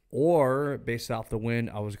 or based off the wind,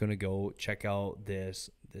 I was going to go check out this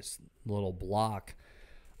little block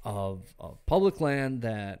of public land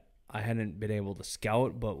that I hadn't been able to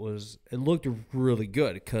scout, but it looked really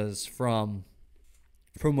good because from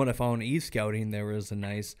what I found e-scouting, there was a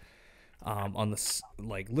nice on the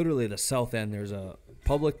literally the south end. There's a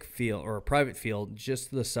public field or a private field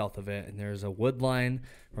just to the south of it, and there's a wood line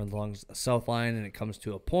runs along the south line, and it comes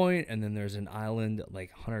to a point, and then there's an island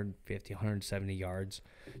like 150, 170 yards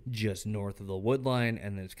just north of the wood line,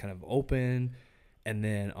 and then it's kind of open. And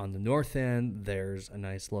then on the north end, there's a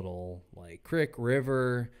nice little like creek,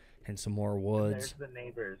 river, and some more woods. And there's the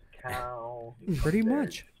neighbor's cow. Pretty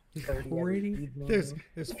much. There's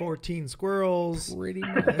 14 squirrels. Pretty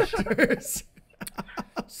much.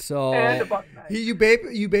 So you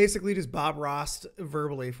basically just Bob Ross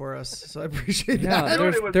verbally for us. So I appreciate that.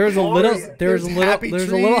 There's a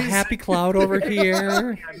little happy cloud over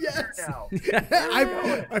here. Yes.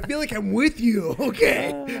 I feel like I'm with you.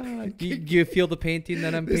 Okay. Do you feel the painting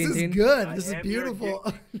that I'm painting? This is good. This is beautiful.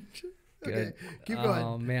 Good. Okay, keep going.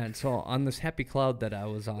 Oh man! So on this happy cloud that I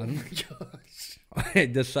was on, Oh my gosh. I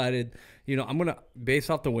decided, I'm gonna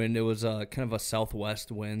base off the wind. It was kind of a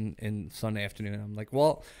southwest wind in Sunday afternoon. I'm like,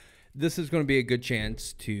 well, this is going to be a good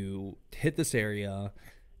chance to hit this area,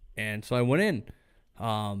 and so I went in,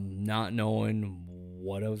 not knowing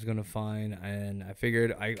what I was gonna find, and I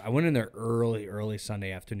figured I went in there early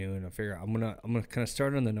Sunday afternoon. I figured I'm gonna kind of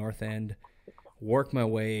start on the north end, work my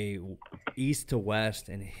way east to west,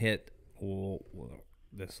 and hit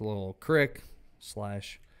this little creek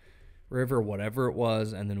 / river, whatever it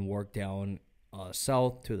was, and then work down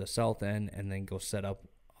south to the south end, and then go set up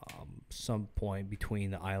some point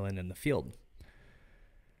between the island and the field.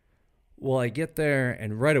 Well, I get there,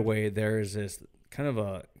 and right away there's this kind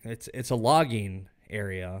of it's a logging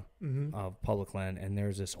area of public land, and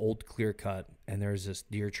there's this old clear cut, and there's this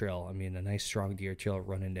deer trail. I mean, a nice strong deer trail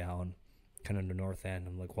running down kind of the north end.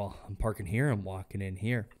 I'm like, well, I'm parking here, I'm walking in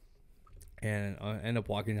here. And I end up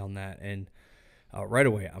walking down that, and right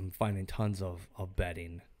away I'm finding tons of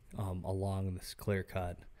bedding along this clear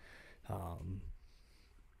cut.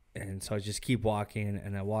 And so I just keep walking,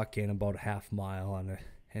 and I walk in about a half mile, and I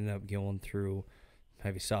end up going through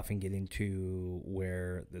heavy stuff and getting to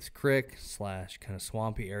where this creek / kind of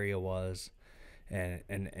swampy area was. And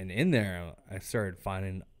in there I started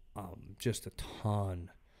finding just a ton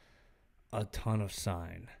of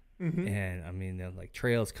sign. And I mean, like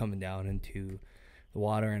trails coming down into the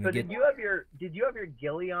water. And so did you have your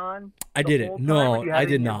ghillie on? I didn't. No, I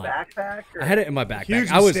did not. Backpack, I had it in my backpack.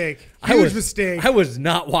 Huge mistake. Huge mistake. I was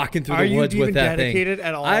not walking through the woods with that thing. Are you even dedicated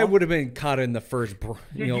at all? I would have been caught in the first,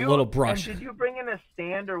 little brush. And did you bring in a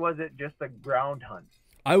stand, or was it just a ground hunt?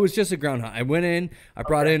 I was just a ground hunt. I went in, I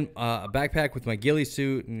brought in a backpack with my ghillie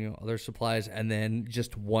suit and other supplies, and then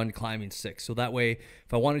just one climbing stick. So that way,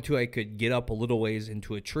 if I wanted to, I could get up a little ways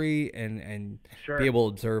into a tree and be able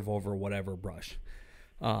to observe over whatever brush.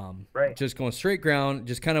 Just going straight ground.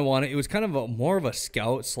 Just kind of it was kind of more of a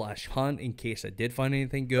scout / hunt in case I did find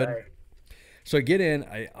anything good. Right. So I get in,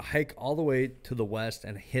 I hike all the way to the west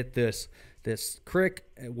and hit this creek,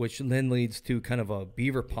 which then leads to kind of a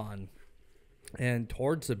beaver pond. And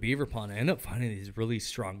towards the beaver pond, I end up finding these really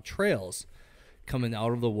strong trails coming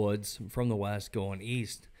out of the woods from the west going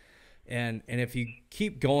east. And if you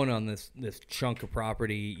keep going on this chunk of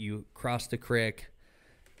property, you cross the creek,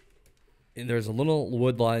 and there's a little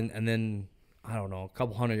wood line, and then, I don't know, a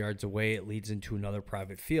couple hundred yards away, it leads into another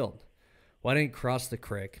private field. Well, I didn't cross the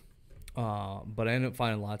creek. But I ended up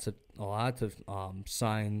finding lots of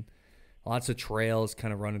sign, lots of trails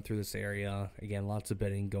kind of running through this area. Again, lots of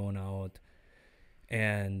bedding going out,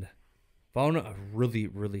 and found a really,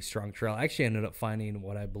 really strong trail. I actually ended up finding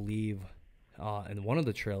what I believe, in one of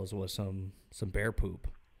the trails was some bear poop.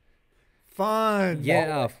 Fun.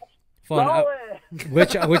 Yeah, fun.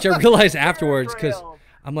 Which I realized afterwards because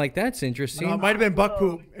I'm like, that's interesting. No, it might have been buck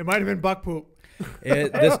poop. It might have been buck poop. Hey,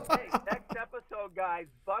 next episode, guys,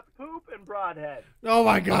 buck poop and broadhead. Oh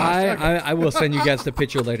my gosh! I will send you guys the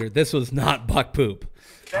picture later. This was not buck poop.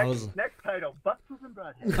 Next title, buck poop and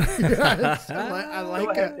broadhead. Yes, I like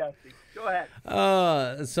Go ahead, it. Dusty. Go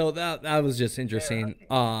ahead. So that was just interesting.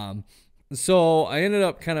 So I ended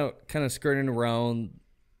up kind of skirting around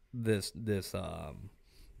this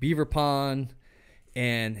beaver pond,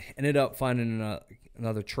 and ended up finding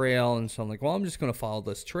another trail. And so I'm like, well, I'm just going to follow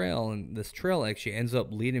this trail, and this trail actually ends up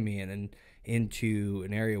leading me into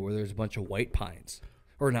an area where there's a bunch of white pines,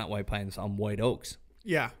 or not white pines, white oaks.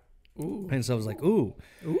 Yeah. Ooh. And so I was like, ooh.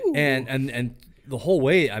 And the whole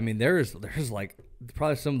way, I mean, there's like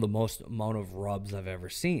probably some of the most amount of rubs I've ever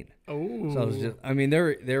seen. Oh. So I was just, I mean,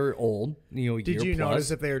 they're old, Did you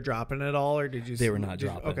notice if they were dropping at all, or did you? They were not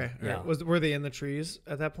dropping. Okay. Yeah. Right. Were they in the trees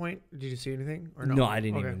at that point? Did you see anything or no? No, I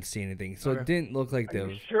didn't even see anything. So it didn't look like Are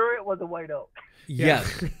you sure it was a white oak?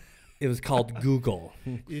 Yes. It was called Google.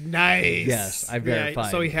 Nice. Yes, I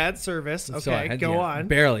verified. So he had service. Okay, so go on.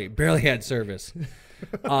 Barely had service.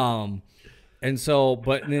 And so,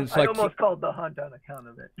 but then so I almost called the hunt on account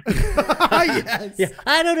of it. Yes. Yeah,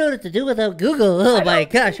 I don't know what to do without Google. Oh my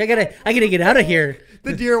gosh, I gotta get out of here.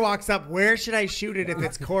 The deer walks up. Where should I shoot it if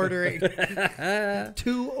it's quartering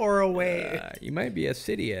to or away? You might be a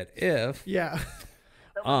city at if. Yeah.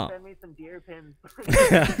 Someone send me some deer pins.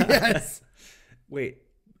 Yes. Wait.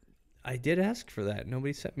 I did ask for that.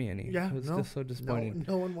 Nobody sent me any. Yeah, it was just so disappointing.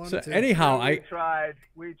 No one wanted to. Anyhow, We tried.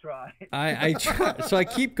 I tried. So I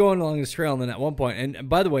keep going along this trail, and then at one point, and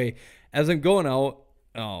by the way, as I'm going out,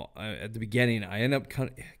 at the beginning, I end up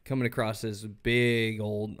coming across this big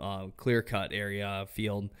old clear cut area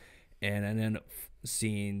field, and I end up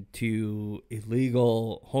seeing 2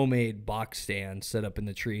 illegal homemade box stands set up in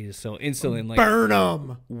the trees. So instantly, I'm like, burn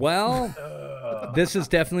them. Well, this is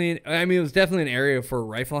definitely, I mean, it was definitely an area for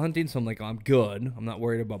rifle hunting. So I'm like, I'm good. I'm not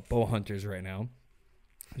worried about bow hunters right now.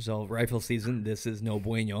 So rifle season, this is no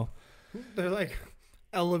bueno. They're like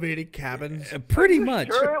elevated cabins. Pretty much.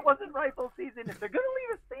 Sure, it wasn't rifle season. If they're gonna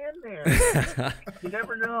leave a stand there, you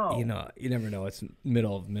never know. You never know. It's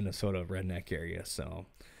middle of Minnesota redneck area, so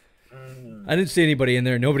I didn't see anybody in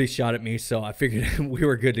there. Nobody shot at me, so I figured we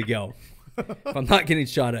were good to go. If I'm not getting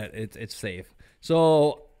shot at, it's safe.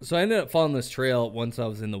 So I ended up following this trail once I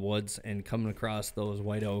was in the woods and coming across those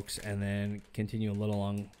white oaks, and then continue a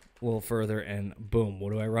little further, and boom,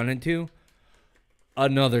 what do I run into?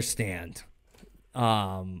 Another stand.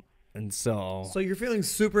 And so you're feeling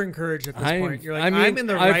super encouraged at this point. You're like, I mean, I'm in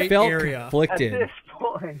the right I felt area. conflicted. At this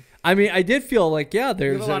point, I mean, I did feel like, yeah, You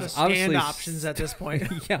there's have a lot of stand obviously options at this point.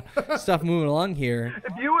 yeah, stuff moving along here.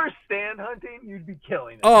 if you were stand hunting, you'd be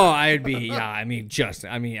killing it. Oh, I'd be, yeah,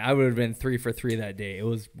 I would have been 3 for 3 that day. It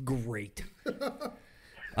was great.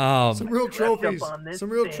 Some real trophies. on this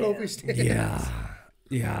Some real stand. trophy stands.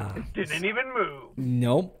 Yeah. Didn't even move.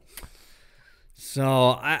 Nope.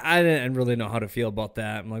 So I didn't really know how to feel about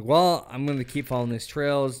that. I'm like, well, I'm going to keep following these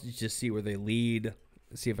trails, just see where they lead,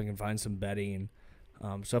 see if I can find some bedding.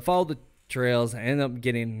 So I followed the trails. I ended up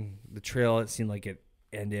getting the trail. It seemed like it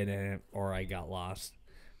ended in it, or I got lost.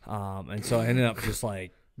 And so I ended up just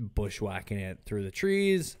like bushwhacking it through the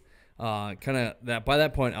trees. By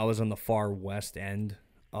that point, I was on the far west end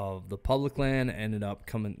of the public land. Ended up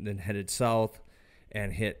then headed south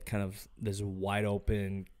and hit kind of this wide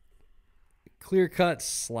open, clear cut /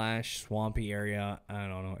 swampy area. I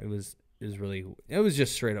don't know. It was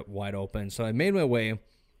just straight up wide open. So I made my way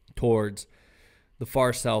towards the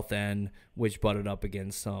far south end, which butted up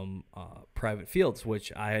against some private fields,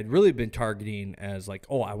 which I had really been targeting as like,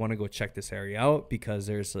 oh, I want to go check this area out because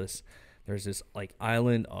there's this like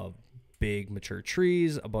island of big mature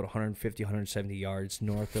trees about 150, 170 yards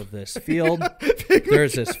north of this field.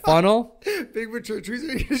 There's this funnel. Big mature trees. Are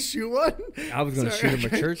you going to shoot one? I was going to shoot a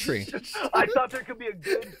mature tree. I thought there could be a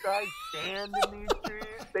good sized stand in these trees.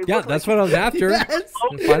 They Yeah, look that's like what I was after. Yes.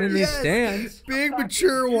 Finding these Yes. stands. Big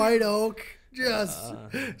mature white oak. Just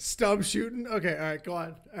stump shooting. Okay, all right, go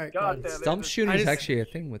on. All right, go God on. damn it. Stump shooting is actually a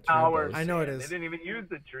thing with Hours. trailblazers. I know it They is. didn't even use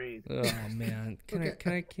the trees. Oh man, can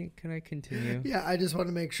I continue? Yeah, I just want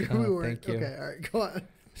to make sure Oh, we were thank you. okay. All right, go on.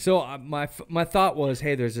 So my thought was,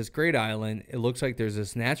 hey, there's this great island. It looks like there's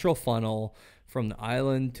this natural funnel from the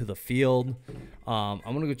island to the field. I'm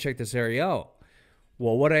gonna go check this area out.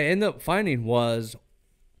 Well, what I ended up finding was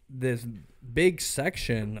this big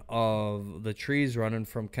section of the trees running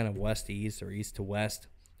from kind of west to east or east to west,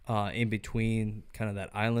 in between kind of that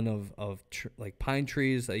island of like pine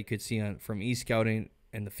trees that you could see from East Scouting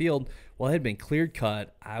and the field. Well, it had been cleared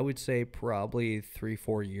cut, I would say probably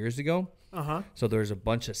 3-4 years ago. So there's a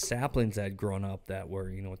bunch of saplings that had grown up that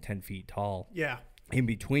were 10 feet tall. Yeah. In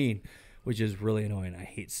between, which is really annoying. I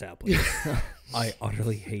hate saplings. I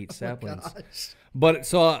utterly hate saplings. But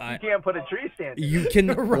so you can't put a tree stand in. You can.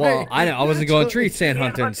 Right. Well, I know I wasn't going tree stand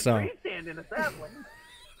hunting, so tree stand in a sapling.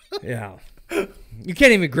 Yeah, you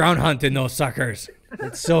can't even ground hunt in those suckers.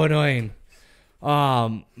 It's so annoying.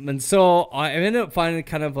 And so I ended up finding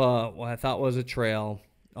kind of what I thought was a trail,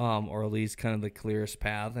 or at least kind of the clearest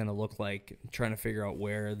path, and it looked like trying to figure out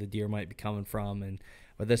where the deer might be coming from. And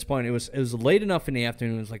at this point, it was late enough in the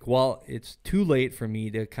afternoon. It was like, well, it's too late for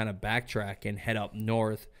me to kind of backtrack and head up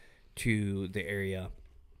north to the area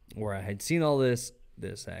where I had seen all this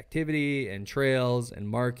activity and trails and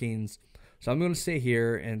markings. So I'm going to stay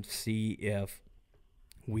here and see if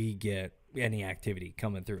we get any activity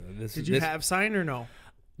coming through. Did you have sign or no?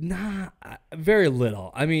 Nah, very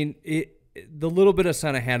little. I mean, the little bit of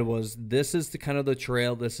sign I had was, this is the kind of the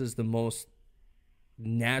trail. This is the most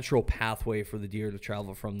natural pathway for the deer to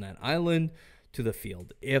travel from that island to the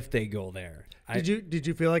field if they go there. Did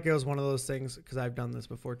you feel like it was one of those things, because I've done this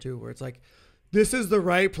before too, where it's like, this is the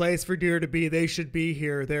right place for deer to be, they should be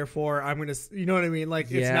here, therefore I'm gonna, you know what I mean? Like,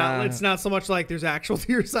 it's not so much like there's actual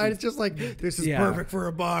deer sign, it's just like, this is perfect for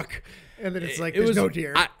a buck, and then it's like there's no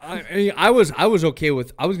deer. I was okay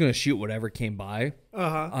with, I was gonna shoot whatever came by.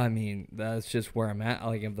 I mean, that's just where I'm at.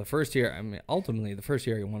 Like, if the first year, I mean, ultimately the first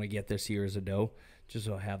year I want to get this year as a doe, just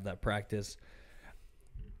so I have that practice.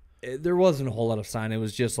 There wasn't a whole lot of sign. It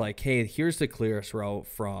was just like, hey, here's the clearest route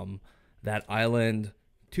from that island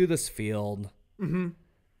to this field.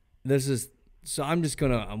 This is, so I'm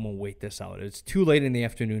gonna wait this out. It's too late in the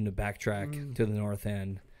afternoon to backtrack to the north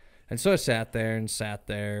end. And so I sat there,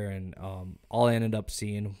 and all I ended up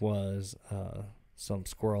seeing was some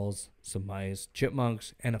squirrels, some mice,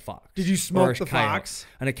 chipmunks, and a fox. Did you smoke the fox?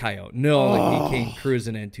 And a coyote. No, he came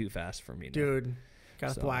cruising in too fast for me. Dude,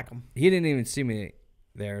 gotta thwack him. He didn't even see me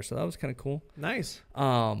there, so that was kind of cool. Nice.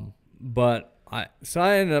 But I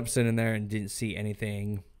ended up sitting there and didn't see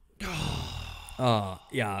anything.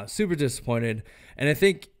 Yeah, super disappointed. And I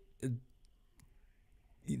think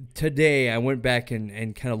today I went back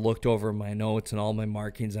and kind of looked over my notes and all my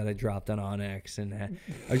markings that I dropped on Onyx, and I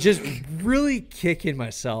was just really kicking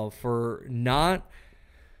myself for not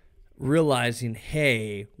realizing,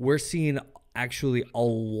 hey, we're seeing actually a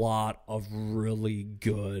lot of really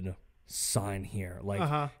good sign here, like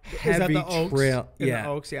heavy trail. The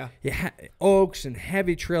oaks, yeah, oaks and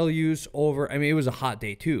heavy trail use over. I mean, it was a hot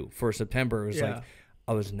day too for September. It was like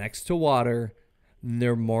I was next to water.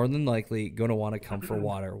 They're more than likely going to want to come for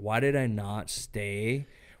water. Why did I not stay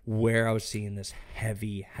where I was seeing this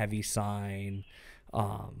heavy sign?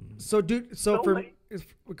 Go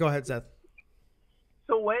ahead, Seth.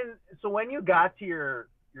 So when you got to your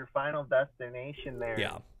final destination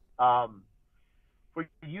there, were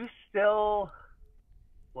you still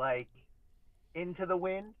like into the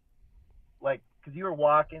wind, like, because you were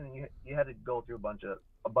walking and you had to go through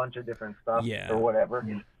a bunch of different stuff or whatever,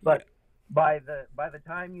 but by the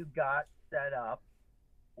time you got set up,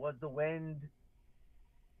 was the wind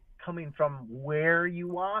coming from where you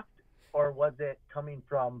walked, or was it coming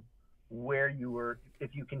from where you were,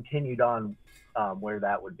 if you continued on where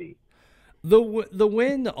that would be? The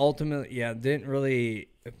wind ultimately didn't really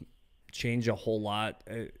change a whole lot,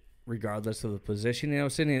 regardless of the position I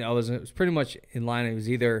was sitting. It was pretty much in line. It was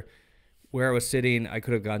either where I was sitting, I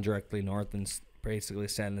could have gone directly north and basically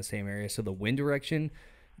sat in the same area. So the wind direction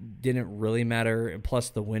didn't really matter. And plus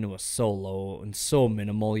the wind was so low and so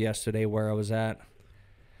minimal yesterday where I was at.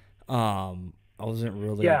 I wasn't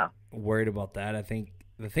really worried about that. I think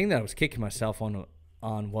the thing that I was kicking myself on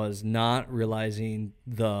was not realizing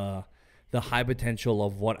the high potential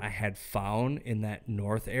of what I had found in that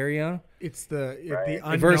north area. It's the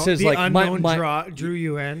unknown, versus the like unknown drew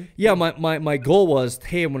you in. Yeah, my goal was,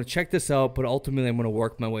 hey, I'm going to check this out, but ultimately I'm going to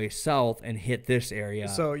work my way south and hit this area.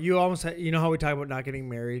 So you almost had, you know how we talk about not getting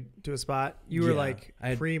married to a spot? You were like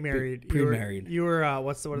pre-married. Pre-married. You were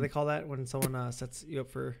what do they call that when someone sets you up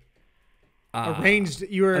for arranged?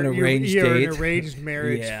 You were an arranged date. An arranged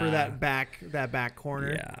marriage for that back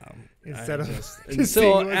corner. Yeah. instead of and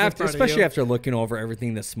so especially after looking over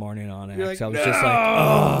everything this morning on X, like, I was just like,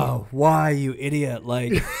 oh, why, you idiot?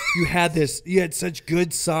 Like, you had such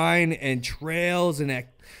good sign and trails and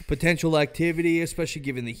potential activity, especially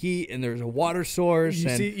given the heat, and there's a water source.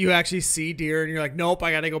 You actually see deer, and you're like, nope,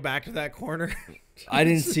 I got to go back to that corner. I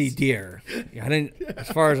didn't see deer. I didn't, as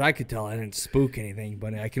far as I could tell, I didn't spook anything,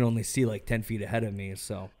 but I can only see like 10 feet ahead of me.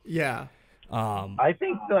 So yeah. I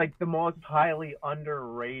think like the most highly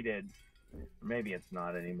underrated, maybe it's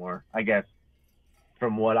not anymore, I guess,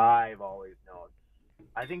 from what I've always known,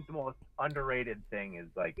 I think the most underrated thing is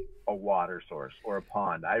like a water source or a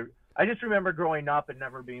pond. I just remember growing up and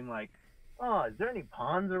never being like, oh, is there any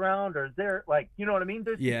ponds around? Or is there, like, you know what I mean?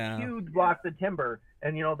 There's huge blocks of timber,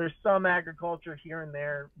 and, you know, there's some agriculture here and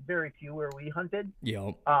there, very few where we hunted.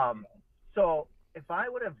 Yep. So if I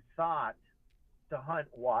would have thought to hunt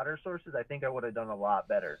water sources, I think I would have done a lot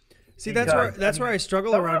better. See, that's where I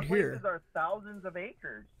struggle around here. Places are thousands of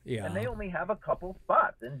acres, yeah, and they only have a couple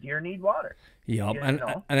spots, and deer need water. Yep,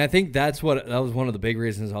 and I think that was one of the big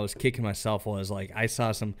reasons I was kicking myself was like I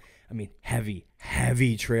saw some,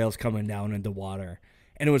 heavy trails coming down into water,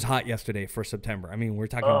 and it was hot yesterday for September. I mean, we're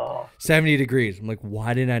talking 70 degrees. I'm like,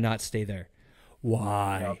 why did I not stay there?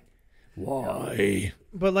 Why? Yep. Why?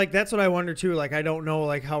 But like that's what I wonder too. Like I don't know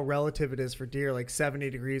like how relative it is for deer. Like 70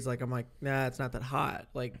 degrees. Like I'm like, nah, it's not that hot.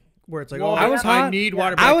 Like where it's like, well, I need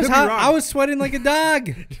water. But I was hot. I was sweating like a dog.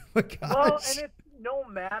 Well, and it's no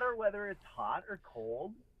matter whether it's hot or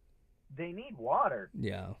cold, they need water.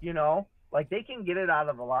 Yeah. You know, like they can get it out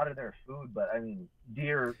of a lot of their food, but I mean,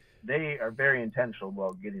 deer, they are very intentional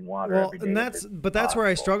about getting water every day. And that's where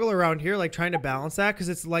I struggle around here, like trying to balance that, because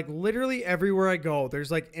it's like literally everywhere I go,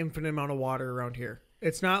 there's like infinite amount of water around here.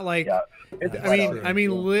 It's not like, I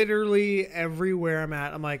mean, literally everywhere I'm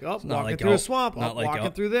at, I'm like, walking through a swamp,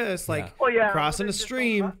 walking through this, like crossing a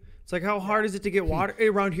stream. It's like, how hard is it to get water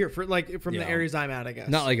around here for like from the areas I'm at? I guess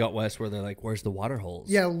not like out west where they're like, where's the water holes?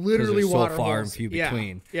 Yeah, literally water so far holes. and few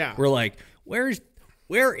between. Yeah, we're like, where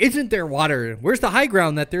isn't there water? Where's the high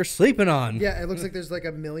ground that they're sleeping on? Yeah, it looks like there's like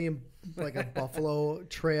a million, like a buffalo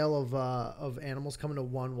trail of animals coming to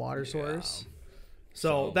one water source.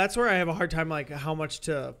 So that's where I have a hard time, like how much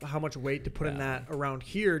weight to put in that around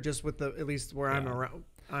here, just with at least where I'm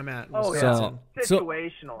at. In Wisconsin.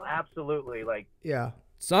 Situational, absolutely. Like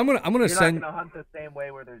So I'm gonna you're send. You're not gonna hunt the same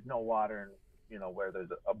way where there's no water and you know where there's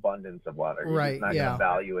abundance of water. You're right. Just not gonna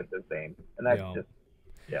value it the same, and that's just.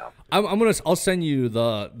 Yeah, I'll send you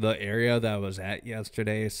the area that I was at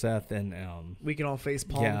yesterday, Seth, and we can all face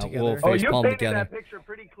palm together. We'll face palm painted together. That picture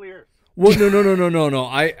pretty clear. Well,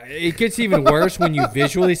 no. It gets even worse when you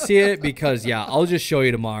visually see it because I'll just show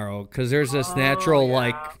you tomorrow because there's this natural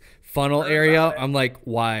like funnel area. I'm like,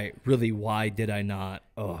 why did I not?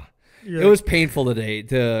 Oh, it was painful today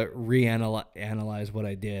to analyze what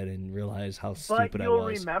I did and realize how stupid I was. But you'll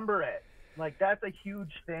remember it. Like that's a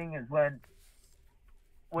huge thing is when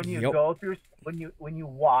you go through when you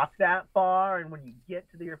walk that far and when you get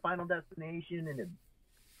to your final destination and it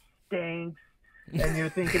stinks and you're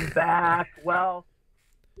thinking back, well,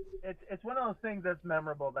 it's one of those things that's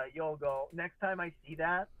memorable that you'll go next time I see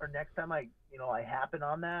that or next time I happen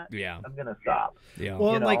on that, I'm gonna stop. Yeah.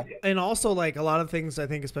 Well, and also like a lot of things I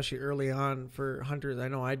think especially early on for hunters, I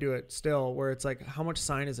know I do it still, where it's like how much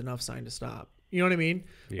sign is enough sign to stop. You know what I mean?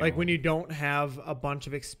 Yeah. Like when you don't have a bunch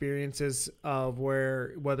of experiences of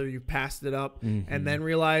whether you passed it up and then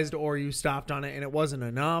realized or you stopped on it and it wasn't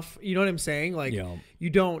enough. You know what I'm saying? Like you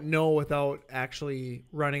don't know without actually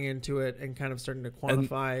running into it and kind of starting to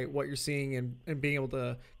quantify what you're seeing and being able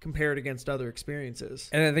to compare it against other experiences.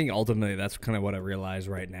 And I think ultimately that's kind of what I realize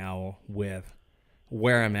right now with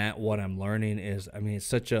where I'm at, what I'm learning is, I mean, it's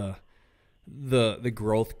such the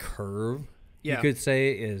growth curve. You could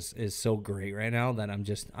say is so great right now that I'm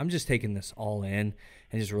just taking this all in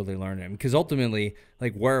and just really learning. Because ultimately,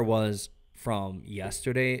 like where it was from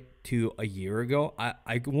yesterday to a year ago,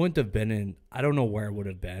 I wouldn't have been in. I don't know where I would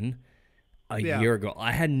have been a year ago.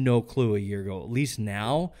 I had no clue a year ago. At least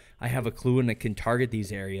now I have a clue and I can target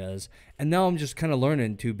these areas. And now I'm just kind of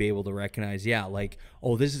learning to be able to recognize,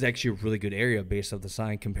 this is actually a really good area based off the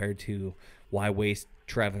sign compared to why waste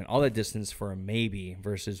traveling all that distance for a maybe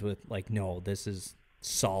versus with like, no, this is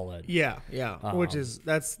solid. Which is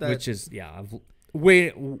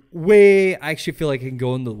way I actually feel like I can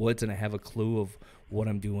go in the woods and I have a clue of what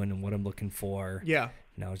I'm doing and what I'm looking for.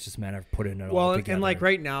 Now it's just a matter of putting it all together. And like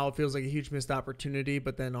right now it feels like a huge missed opportunity,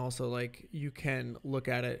 but then also like you can look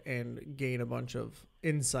at it and gain a bunch of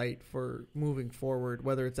insight for moving forward,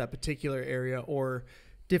 whether it's that particular area or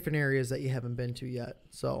different areas that you haven't been to yet.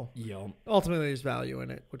 So ultimately there's value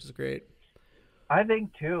in it, which is great. I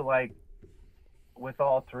think too, like with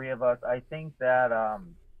all three of us, I think that,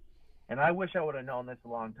 and I wish I would have known this a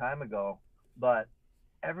long time ago, but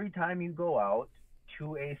every time you go out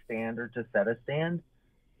to a stand or to set a stand,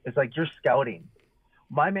 it's like you're scouting.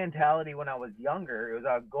 My mentality when I was younger, it was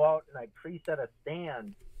I'd go out and I'd preset a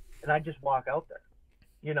stand and I'd just walk out there,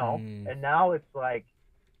 you know? And now it's like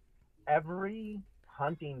every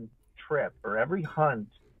hunting trip or every hunt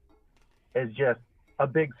is just a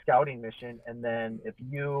big scouting mission. And then if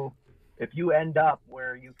you end up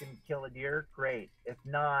where you can kill a deer, great. If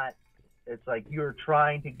not, it's like you're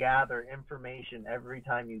trying to gather information every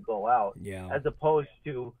time you go out, as opposed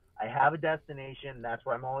to I have a destination, that's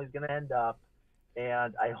where I'm always going to end up,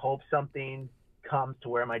 and I hope something comes to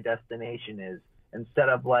where my destination is, instead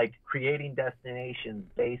of like creating destinations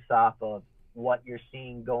based off of what you're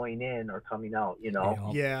seeing going in or coming out, you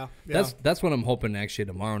know? Yeah. That's what I'm hoping actually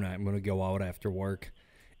tomorrow night. I'm going to go out after work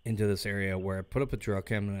into this area where I put up a trail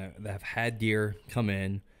cam and I've had deer come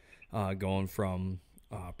in, going from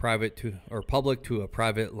private to or public to a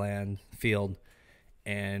private land field.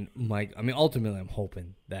 And ultimately I'm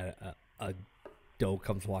hoping that a doe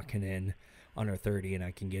comes walking in under 30 and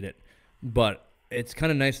I can get it. But it's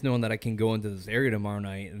kind of nice knowing that I can go into this area tomorrow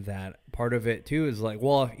night. That part of it too is like,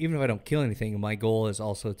 well, even if I don't kill anything, my goal is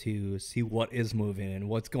also to see what is moving and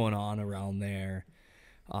what's going on around there,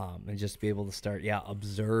 and just be able to start,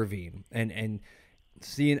 observing and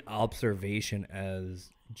seeing observation as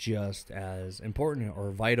just as important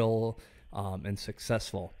or vital, and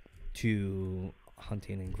successful to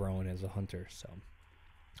hunting and growing as a hunter. So,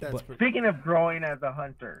 speaking of growing as a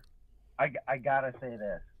hunter, I gotta say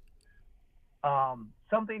this.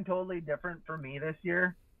 Something totally different for me this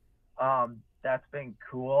year. That's been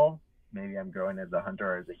cool. Maybe I'm growing as a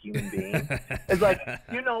hunter or as a human being. It's like,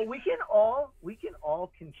 you know, we can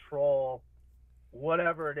all control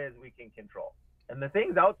whatever it is we can control. And the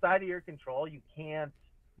things outside of your control, you can't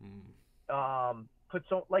put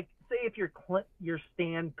so, like, say if your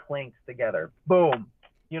stand clinks together, boom,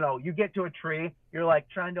 you know, you get to a tree, you're like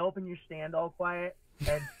trying to open your stand all quiet,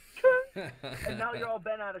 and and now you're all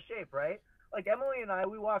bent out of shape, right? Like Emily and I,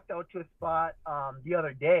 we walked out to a spot the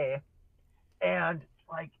other day, and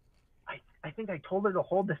like I think I told her to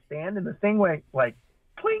hold the stand, and the thing went like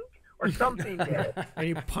plink or something did. And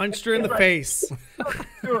you punched her in the face.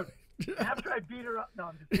 Dude, after I beat her up, no,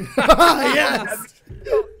 I'm just kidding. Yes.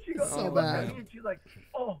 She goes, so bad. And she's like,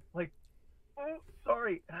 oh,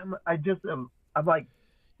 sorry. And I'm like,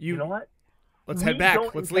 you know what? Let's head back.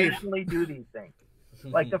 Don't Let's leave. intentionally do these things.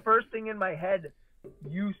 Like the first thing in my head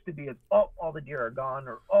used to be is, oh, all the deer are gone,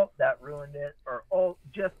 or oh, that ruined it, or oh,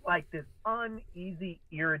 just like this uneasy,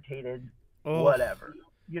 irritated, whatever.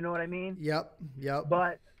 You know what I mean? Yep.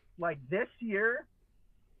 But like this year,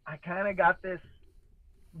 I kind of got this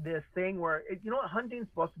thing where you know what, hunting's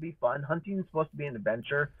supposed to be fun. Hunting's supposed to be an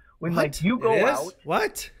adventure. When What? like you go out,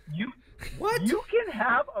 What? you What? you can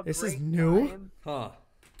have a This great is new? time,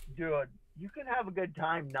 dude. You can have a good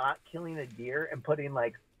time not killing a deer and putting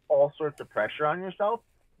like all sorts of pressure on yourself.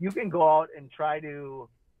 You can go out and try to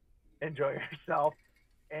enjoy yourself,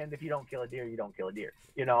 and if you don't kill a deer, you don't kill a deer,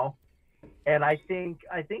 you know? And I think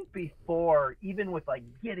before, even with like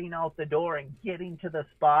getting out the door and getting to the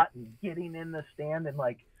spot and getting in the stand, and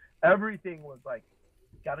like everything was like,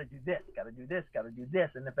 gotta do this, gotta do this, gotta do this.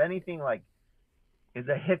 And if anything like is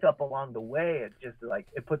a hiccup along the way, it just like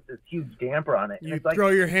it puts this huge damper on it. And You it's like, throw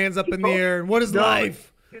your hands up in the air, and what is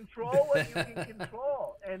life? control what you can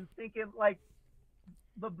control. And thinking like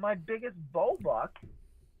my biggest bow buck,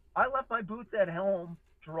 I left my boots at home,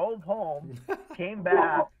 drove home, came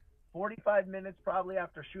back 45 minutes probably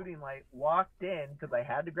after shooting light, walked in because I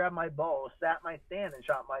had to grab my bow, sat my stand, and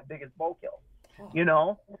shot my biggest bow kill. You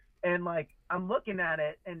know? And like I'm looking at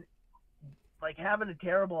it and like having a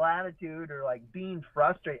terrible attitude or like being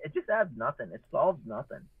frustrated, it just adds nothing. It solves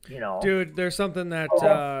nothing, you know. Dude, there's something that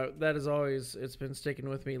that is always, it's been sticking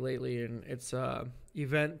with me lately, and it's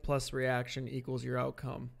event plus reaction equals your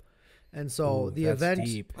outcome. And so Ooh, the that's event,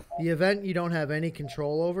 deep. the event you don't have any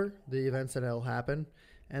control over, the events that will happen,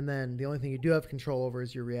 and then the only thing you do have control over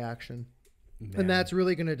is your reaction, and that's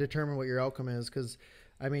really going to determine what your outcome is. Because,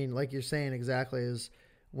 I mean, like you're saying exactly, is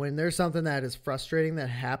when there's something that is frustrating that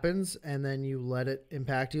happens, and then you let it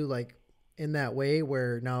impact you, like in that way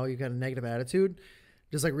where now you got a negative attitude.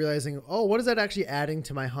 Just like realizing, oh, what is that actually adding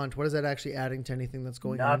to my hunt? What is that actually adding to anything that's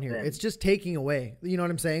going on here? It's just taking away. You know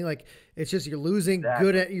what I'm saying? Like it's just you're losing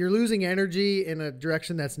you're losing energy in a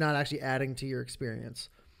direction that's not actually adding to your experience.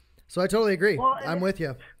 So I totally agree. Well, I'm with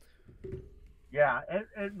you. Yeah,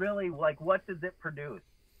 it really, like, what does it produce?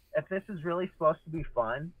 If this is really supposed to be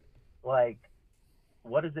fun, like,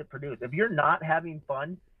 what does it produce? If you're not having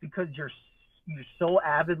fun because you so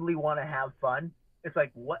avidly want to have fun, it's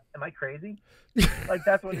like, what? Am I crazy? Like,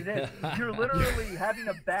 that's what it is. You're literally having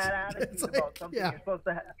a bad attitude about something you're supposed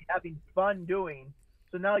to be having fun doing.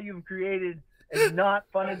 So now you've created a not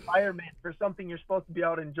fun environment for something you're supposed to be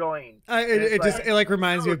out enjoying. It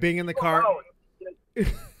reminds me of being in the car.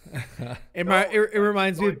 It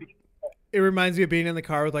reminds me. It reminds me of being in the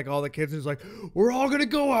car with like all the kids who's like, we're all gonna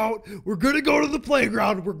go out, we're gonna go to the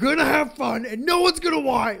playground, we're gonna have fun, and no one's gonna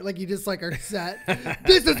whine. Like, you just like are set.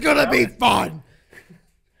 This is gonna be fun.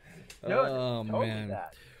 Oh man,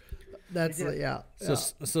 that's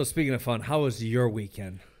So speaking of fun, how was your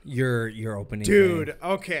weekend? Your opening, dude. game?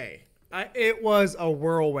 Okay, it was a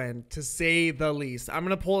whirlwind to say the least. I'm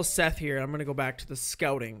gonna pull a Seth here. I'm gonna go back to the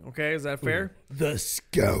scouting. Okay, is that fair? Ooh, the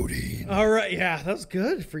scouting. All right, yeah, that's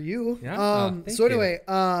good for you. Yeah. So anyway,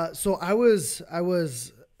 so I was,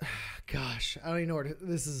 gosh, I don't even know where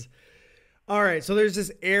this is. All right, so there's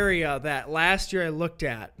this area that last year I looked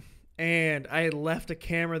at, and I had left a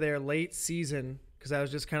camera there late season because I was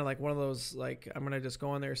just kind of like one of those, like, I'm going to just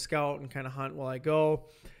go in there, scout, and kind of hunt while I go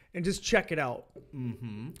and just check it out.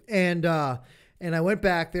 Mm-hmm. And I went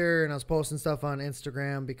back there and I was posting stuff on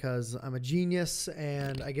Instagram because I'm a genius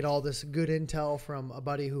and I get all this good intel from a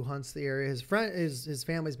buddy who hunts the area. His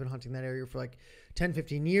family's been hunting that area for like 10,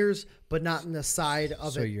 15 years, but not in the side of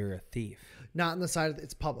it. So you're a thief. Not on the side of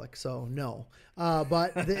it's public, so no.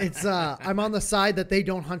 But it's I'm on the side that they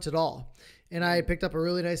don't hunt at all. And I picked up a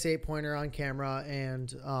really nice 8-pointer on camera, and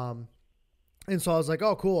so I was like,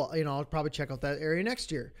 oh, cool. You know, I'll probably check out that area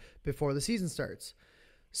next year before the season starts.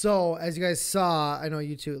 So as you guys saw, I know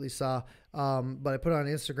you two at least saw, but I put it on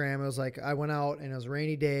Instagram. It was like I went out and it was a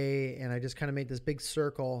rainy day, and I just kind of made this big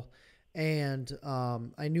circle, and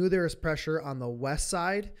I knew there was pressure on the west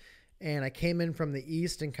side. And I came in from the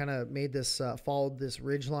east and kind of made this, followed this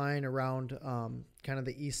ridge line around kind of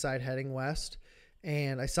the east side heading west.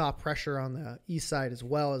 And I saw pressure on the east side as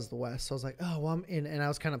well as the west. So I was like, oh, well, I'm in. And I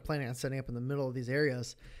was kind of planning on setting up in the middle of these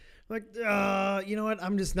areas. I'm like, you know what?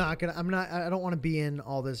 I'm just not going to, I don't want to be in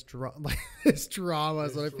all this this drama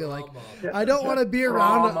is what I feel like. I don't want to be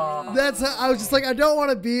around. I was just like, I don't want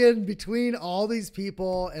to be in between all these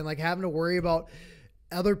people and like having to worry about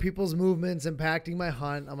other people's movements impacting my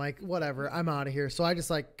hunt. I'm like, whatever, I'm out of here. So I just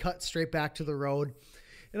like cut straight back to the road.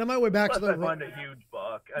 And on my way back to the road, I find a huge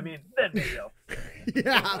buck. I mean, that video.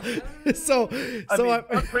 Yeah. So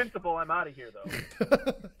on principle, I'm out of here though.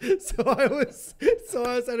 so I was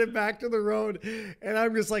headed back to the road, and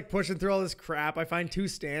I'm just like pushing through all this crap. I find 2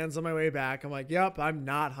 stands on my way back. I'm like, yep, I'm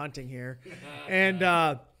not hunting here. And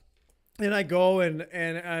I go and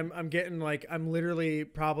I'm getting like, I'm literally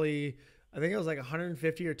probably, I think it was like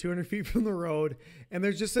 150 or 200 feet from the road. And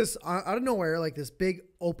there's just this, out of nowhere, like this big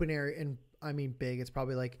open area. And I mean, big, it's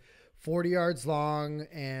probably like 40 yards long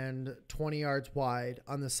and 20 yards wide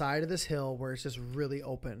on the side of this hill where it's just really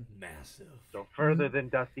open. Massive. So further than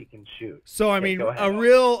Dusty can shoot. So, I mean, a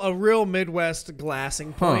real Midwest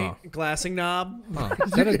glassing point, glassing knob. Huh.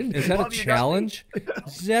 Is that a challenge?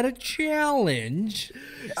 Is that a challenge?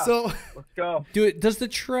 Yeah. So let's go. Does the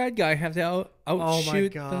trad guy have to outshoot? Oh my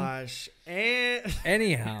gosh. And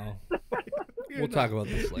anyhow, we'll talk about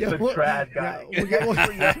this later. The trad guy.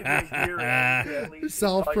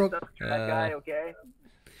 Self-pro. Trad guy, okay?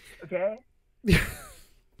 Okay?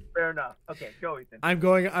 Fair enough. Okay, go, Ethan.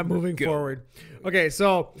 I'm moving forward. Okay,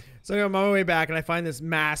 so I'm on my way back and I find this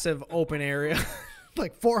massive open area.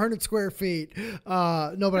 Like 400 square feet.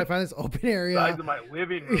 No, but I find this open area. The size of my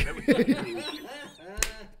living room.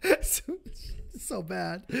 So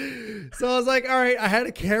bad. So I was like, all right, I had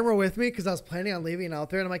a camera with me because I was planning on leaving it out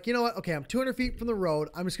there. And I'm like, you know what? Okay, I'm 200 feet from the road.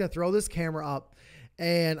 I'm just going to throw this camera up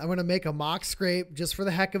and I'm going to make a mock scrape just for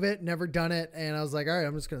the heck of it. Never done it. And I was like, all right,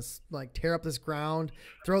 I'm just going to like tear up this ground,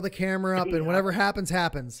 throw the camera up, and whatever happens,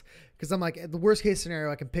 happens. Because I'm like, the worst case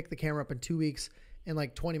scenario, I can pick the camera up in 2 weeks in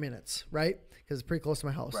like 20 minutes, right? Because it's pretty close to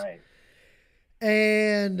my house. Right.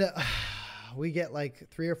 And we get like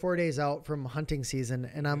 3 or 4 days out from hunting season.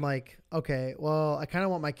 And I'm like, okay, well, I kind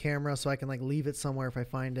of want my camera so I can like leave it somewhere if I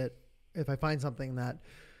find something that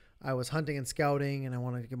I was hunting and scouting and I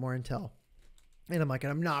want to get more intel. And I'm like,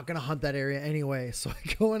 I'm not going to hunt that area anyway. So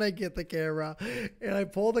I go and I get the camera and I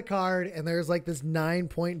pull the card and there's like this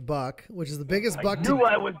 9-point buck, which is the biggest buck. I knew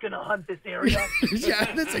I was going to hunt this area.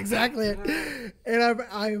 Yeah, that's exactly it. And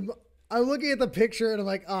I'm looking at the picture and I'm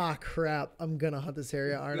like, ah, crap, I'm going to hunt this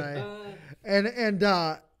area, aren't I?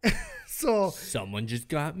 And so someone just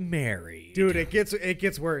got married. Dude, it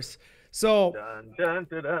gets worse. So, dun, dun,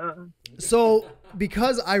 dun, dun. So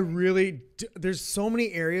because I really, there's so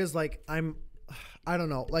many areas, like I'm I don't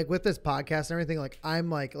know, like with this podcast and everything, like I'm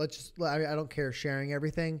like, I don't care sharing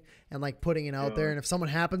everything and like putting it out there. And if someone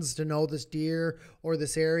happens to know this deer or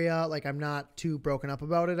this area, like I'm not too broken up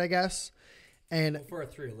about it, I guess. And well, for our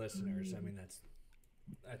 3 listeners, I mean,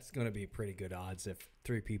 that's going to be pretty good odds if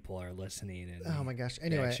 3 people are listening. And oh my gosh.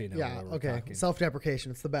 Anyway, yeah. Okay. Talking.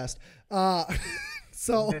 Self-deprecation. It's the best.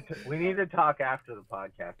 So we need to talk after the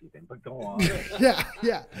podcast, you think, but go on.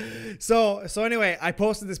 yeah. So anyway, I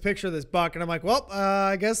posted this picture of this buck and I'm like, well,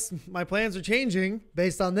 I guess my plans are changing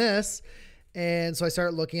based on this. And so I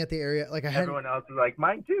started looking at the area. Like everyone else is like,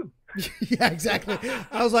 mine too. Yeah, exactly.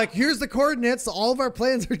 I was like, here's the coordinates. All of our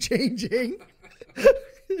plans are changing.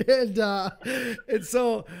 and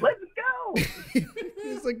so let's go.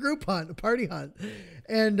 It's a group hunt, a party hunt.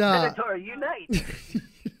 And Minotaur, unite.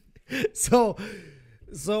 So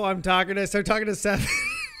I start talking to Seth.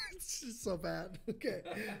 It's just so bad. Okay.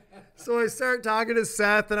 So I start talking to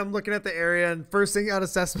Seth and I'm looking at the area and first thing out of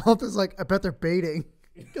Seth's mouth is like, I bet they're baiting.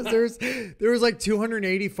 Because there was like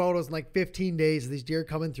 280 photos in like 15 days of these deer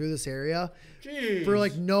coming through this area. Jeez. For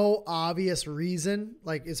like no obvious reason,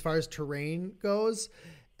 like as far as terrain goes.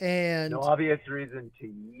 And no obvious reason to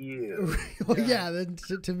you. Well, yeah,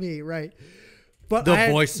 to me, right. But the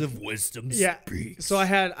voice of wisdom speaks. So I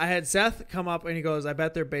had Seth come up and he goes, I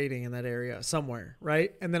bet they're baiting in that area somewhere,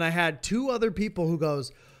 right? And then I had 2 other people who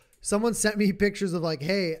goes, someone sent me pictures of like,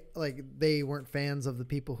 hey, like they weren't fans of the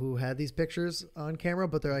people who had these pictures on camera,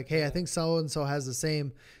 but they're like, hey, I think so-and-so has the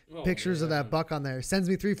same pictures of that buck on there. Sends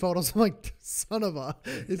me 3 photos. I'm like, son of a,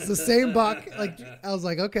 it's the same buck. Like, I was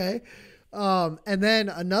like, okay. And then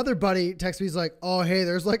another buddy texted me, he's like, oh, hey,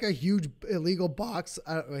 there's like a huge illegal box.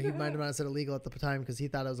 He might have not said illegal at the time because he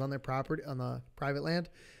thought it was on their property, on the private land.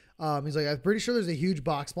 He's like, I'm pretty sure there's a huge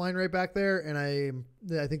box blind right back there. And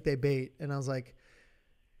I think they bait. And I was like,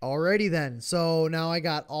 alrighty then. So now I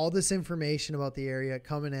got all this information about the area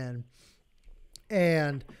coming in.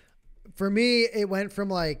 And for me, it went from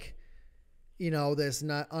like, you know, this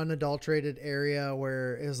not unadulterated area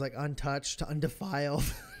where it was like untouched, undefiled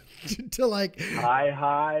to like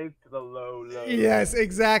high to the low. Yes,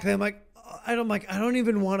 exactly. I'm like, I don't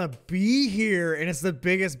even want to be here. And it's the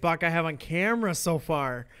biggest buck I have on camera so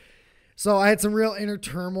far. So I had some real inner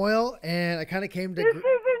turmoil and I kind of came to... This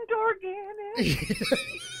isn't organic.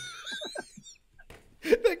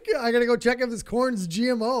 I gotta go check if this corn's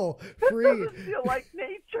GMO free. It doesn't feel like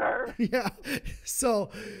nature. Yeah.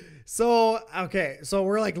 So okay. So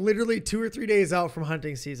we're like literally 2 or 3 days out from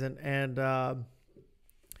hunting season, and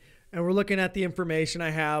we're looking at the information I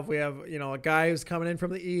have. We have, you know, a guy who's coming in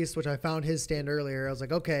from the east, which I found his stand earlier. I was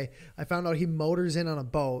like, okay. I found out he motors in on a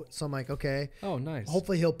boat, so I'm like, okay. Oh, nice.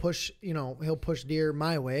 Hopefully he'll push deer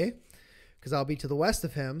my way, because I'll be to the west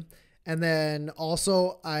of him. And then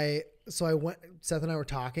also Seth and I were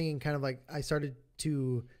talking and kind of like I started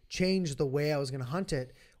to change the way I was going to hunt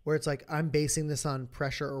it, where it's like I'm basing this on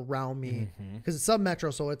pressure around me because it's sub-metro.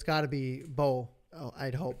 So it's got to be bow,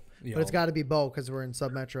 I'd hope, but it's got to be bow because we're in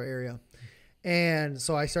sub-metro area. And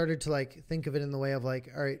so I started to like think of it in the way of like,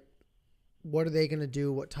 all right, what are they going to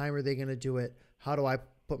do? What time are they going to do it? How do I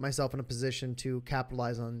put myself in a position to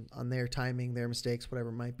capitalize on their timing, their mistakes, whatever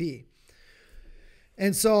it might be?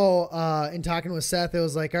 And so in talking with Seth, it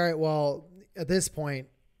was like, all right, well, at this point,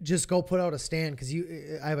 just go put out a stand because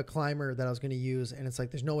I have a climber that I was going to use. And it's like,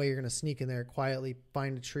 there's no way you're going to sneak in there, quietly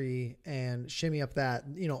find a tree and shimmy up that,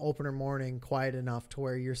 you know, opener morning, quiet enough to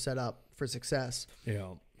where you're set up for success.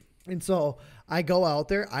 Yeah. And so I go out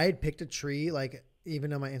there. I had picked a tree, like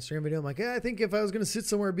even on my Instagram video, I'm like, yeah, I think if I was going to sit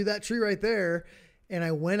somewhere, it'd be that tree right there. And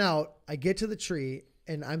I went out, I get to the tree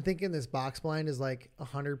and I'm thinking this box blind is like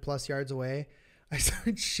 100+ yards away. I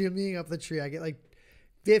started shimmying up the tree. I get like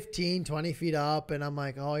 15, 20 feet up and I'm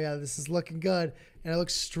like, oh yeah, this is looking good. And I look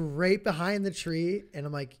straight behind the tree and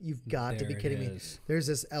I'm like, you've got to be kidding me. There's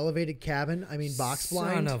this elevated cabin. I mean, box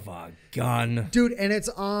blind. Son of a gun. Dude, and it's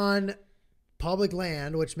on public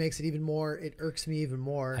land, which makes it even more, it irks me even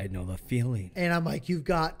more. I know the feeling. And I'm like, you've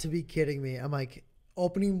got to be kidding me. I'm like,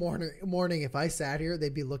 opening morning, if I sat here,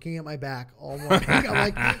 they'd be looking at my back all morning.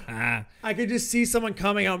 I'm like, I could just see someone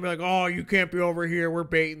coming out and be like, oh, you can't be over here. We're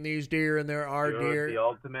baiting these deer and there are deer. The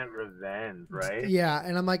ultimate revenge, right? Yeah.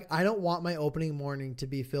 And I'm like, I don't want my opening morning to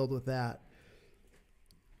be filled with that.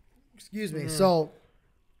 Excuse me. So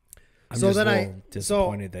I'm just a little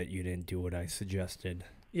disappointed that you didn't do what I suggested.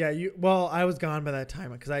 Yeah. Well, I was gone by that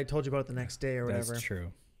time because I told you about it the next day or whatever. That's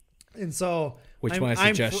true. And so, my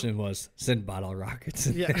suggestion was send bottle rockets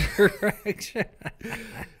in that direction.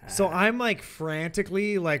 So I'm like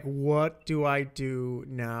frantically like, what do I do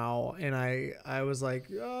now? And I was like,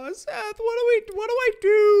 Seth, what do I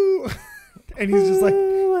do? And he's just like,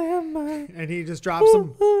 and he just drops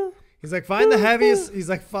them. He's like, find the heaviest. He's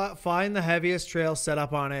like, find the heaviest trail, set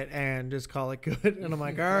up on it, and just call it good. And I'm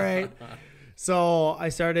like, all right. So I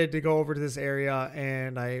started to go over to this area,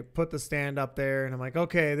 and I put the stand up there, and I'm like,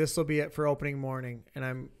 okay, this will be it for opening morning.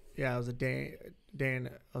 And it was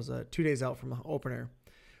I was 2 days out from the opener.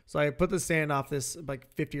 So I put the stand off this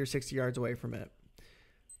like 50 or 60 yards away from it.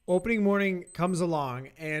 Opening morning comes along,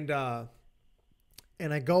 and I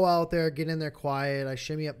go out there, get in there quiet. I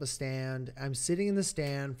shimmy up the stand. I'm sitting in the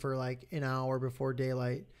stand for like an hour before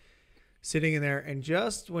daylight, sitting in there. And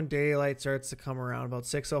just when daylight starts to come around, about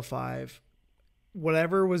 6:05,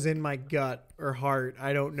 whatever was in my gut or heart,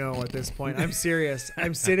 I don't know at this point. I'm serious.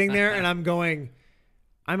 I'm sitting there and I'm going,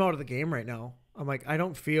 I'm out of the game right now. I'm like, I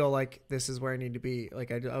don't feel like this is where I need to be.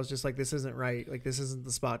 Like I was just like, this isn't right. Like this isn't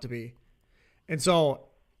the spot to be. And so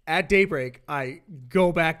at daybreak, I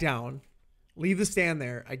go back down, leave the stand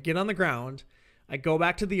there. I get on the ground. I go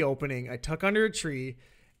back to the opening. I tuck under a tree,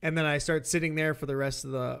 and then I start sitting there for the rest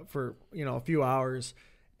of a few hours.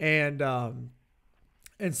 And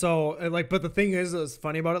so like, but the thing is, what's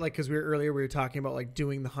funny about it, like, cause we were talking about like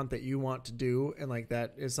doing the hunt that you want to do. And like,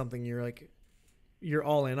 that is something you're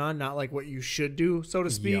all in on, not like what you should do, so to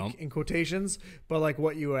speak, in quotations, but like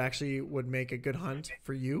what you actually would make a good hunt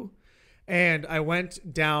for you. And I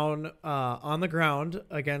went down on the ground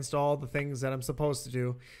against all the things that I'm supposed to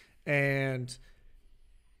do. And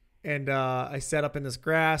I set up in this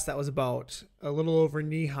grass that was about a little over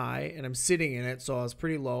knee high, and I'm sitting in it, so I was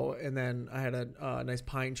pretty low. And then I had a nice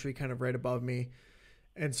pine tree kind of right above me.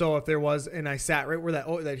 And so and I sat right where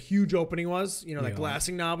that huge opening was, that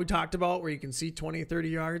glassing knob we talked about where you can see 20, 30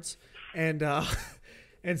 yards.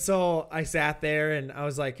 And so I sat there, and I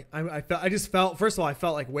was like, I just felt, first of all, I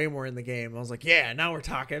felt like way more in the game. I was like, yeah, now we're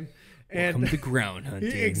talking. And welcome to ground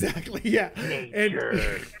hunting. Exactly. Yeah.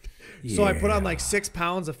 And so I put on like 6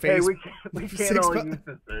 pounds of face. Hey, we can't all use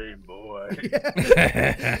the same boy.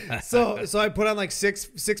 Yeah. So I put on like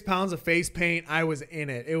six pounds of face paint. I was in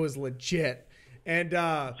it. It was legit. And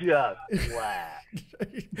just flat.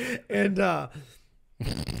 And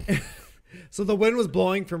so the wind was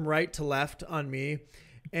blowing from right to left on me,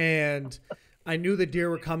 and I knew the deer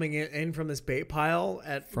were coming in from this bait pile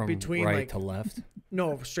between right like to left.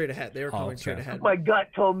 No, straight ahead. They were coming straight ahead. My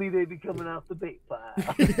gut told me they'd be coming off the bait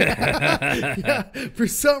pile. Yeah. For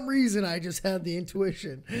some reason, I just had the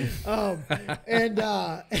intuition. And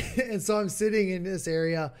so I'm sitting in this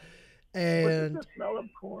area, and the smell of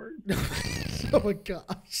corn. Oh my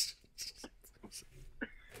gosh.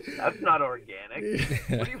 That's not organic.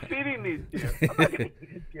 What are you feeding these deer? I'm not going to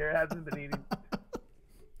eat this deer. Hasn't been eating.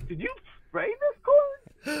 Did you spray this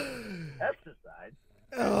corn? Pesticides.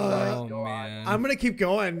 Oh man. I'm gonna keep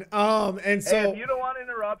going. And so if you don't want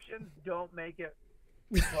interruptions, don't make it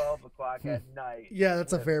 12 o'clock at night. Yeah,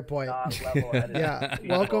 that's a fair point. Yeah.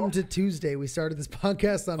 Welcome to Tuesday. We started this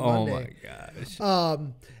podcast on Monday. Oh my gosh.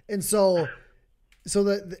 And so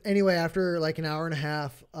anyway, after like an hour and a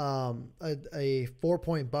half, a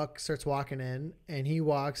 4-point buck starts walking in, and he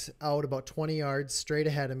walks out about 20 yards straight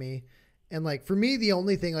ahead of me. And like, for me, the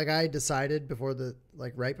only thing, like, I decided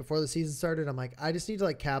right before the season started, I'm like, I just need to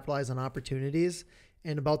like capitalize on opportunities.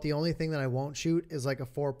 And about the only thing that I won't shoot is like a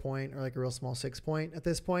 4-point or like a real small 6-point at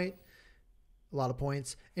this point. A lot of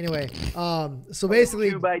points. Anyway, so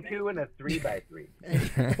basically 2x2 and a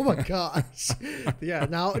 3x3. Oh my gosh. Yeah.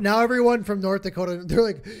 Now everyone from North Dakota, they're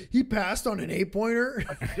like, he passed on an 8-pointer.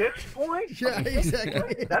 A 6-point? Yeah,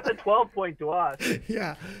 exactly. That's a 12-point to us.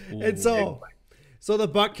 Yeah. And so the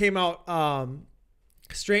buck came out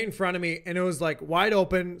straight in front of me, and it was like wide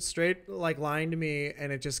open, straight like line to me,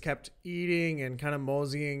 and it just kept eating and kind of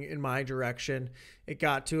moseying in my direction. It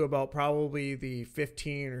got to about probably the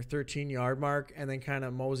 15 or 13 yard mark, and then kind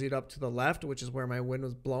of moseyed up to the left, which is where my wind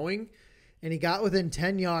was blowing. And he got within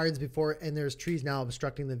 10 yards before, and there's trees now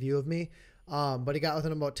obstructing the view of me. But he got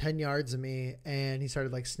within about 10 yards of me, and he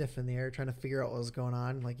started like sniffing the air, trying to figure out what was going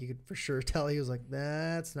on. Like, you could for sure tell he was like,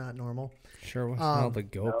 that's not normal. Sure wasn't all the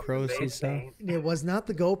GoPros he saw? It was not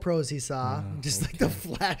the GoPros he saw. Just like the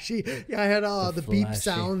flashy. Yeah, I had the beep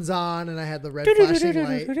sounds on, and I had the red flashing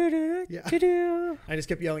light. Yeah. I just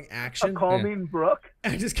kept yelling action. A calming brook.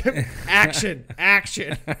 I just kept action.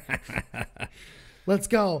 Let's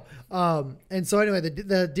go. And so anyway,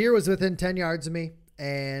 the deer was within 10 yards of me.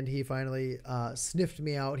 And he finally sniffed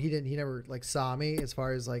me out. He never like saw me, as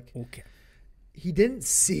far as like, okay. He didn't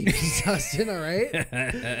see me, Dustin. All right.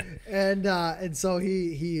 And so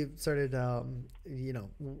he started,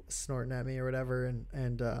 snorting at me or whatever,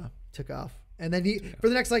 and took off. And then for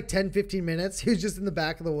the next like 10, 15 minutes, he was just in the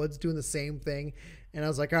back of the woods doing the same thing. And I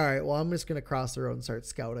was like, all right, well, I'm just going to cross the road and start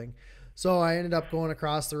scouting. So I ended up going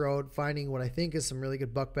across the road, finding what I think is some really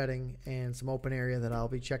good buck bedding and some open area that I'll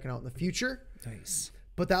be checking out in the future. Nice.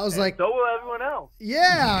 But that was like, So will everyone else.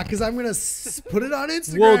 yeah, because I'm going to put it on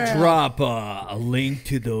Instagram. We'll drop a link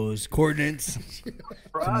to those coordinates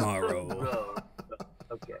tomorrow.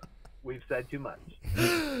 Okay. We've said too much.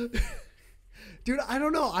 Dude, I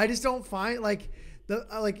don't know. I just don't find like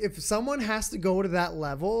if someone has to go to that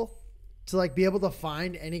level to like be able to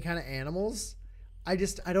find any kind of animals, I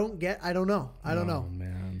don't know. I don't know.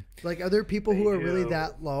 Man. Like, are there people who are really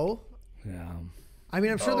that low? Yeah. I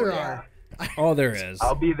mean, I'm sure there are. Oh, there is.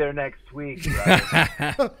 I'll be there next week.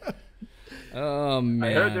 Right? Oh, man.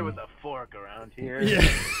 I heard there was a fork around here. Yeah.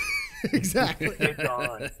 Exactly. It's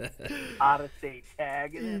on out of state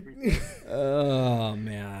tag and everything. Oh,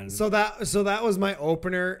 man. So that was my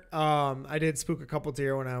opener. I did spook a couple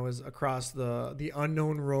deer when I was across the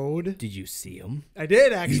unknown road. Did you see them? I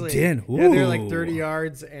did actually. You did? Yeah, they were like Ooh. 30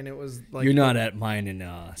 yards, and it was like You're not at mine in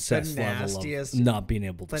Seth's level nastiest- of not being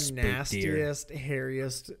able to the spook deer. nastiest,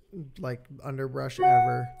 hairiest like underbrush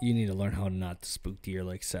ever. You need to learn how not to spook deer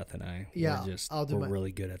like Seth and I. Yeah, We're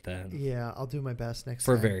really good at that. Yeah, I'll do my best next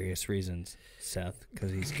For time. various reasons. Seth,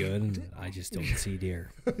 because he's good, and I just don't see deer.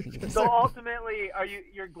 So ultimately,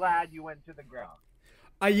 you're glad you went to the ground?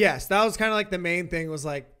 Yes, that was kind of like the main thing. Was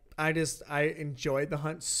like I enjoyed the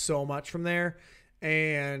hunt so much from there,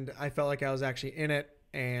 and I felt like I was actually in it,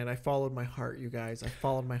 and I followed my heart. You guys, I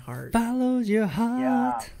followed my heart. Follows your heart.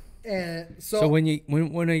 Yeah. And So when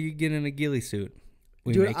are you getting a ghillie suit?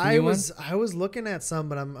 We dude, making I you was looking at some,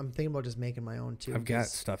 but I'm thinking about just making my own too. one? I've got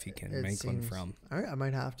 'cause stuff you can it make one seems- from. All right, I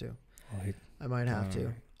might have to. Oh, I might have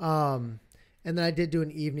to. And then I did do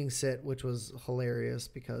an evening sit, which was hilarious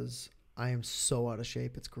because I am so out of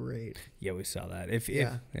shape. It's great. yeah, we saw that. I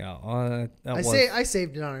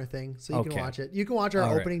saved it on our thing, so you can Okay. watch it. You can watch our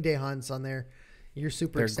All right. opening day hunts on there. Your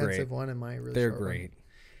super They're extensive great. one and my really They're short one. great.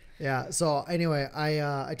 Yeah. So anyway,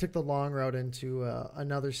 I took the long route into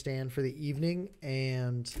another stand for the evening,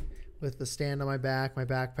 and with the stand on my back, my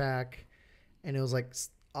backpack, and it was like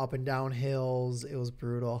up and down hills. It was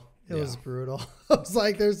brutal. It was brutal. I was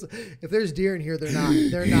like, if there's deer in here, they're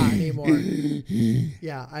not anymore.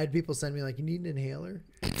 Yeah. I had people send me like, you need an inhaler.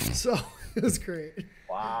 So it was great.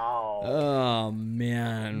 Wow. Oh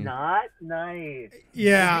man. Not nice.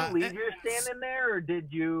 Yeah. Did you leave your stand in there, or did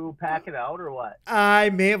you pack it out, or what? I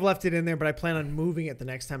may have left it in there, but I plan on moving it the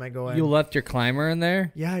next time I go in. You left your climber in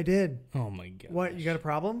there? Yeah, I did. Oh my god. What? You got a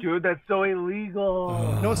problem? Dude, that's so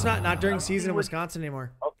illegal. No, it's not. Not during season in Wisconsin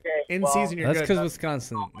anymore. Okay. In well, season, you're That's good. because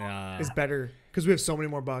Wisconsin. It's better because we have so many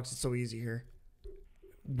more bucks. It's so easy here.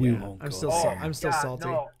 We won't I'm go still there. sal- I'm still God, salty.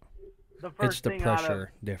 No. The first It's the thing out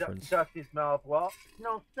pressure of difference. Dusty's mouth. Well,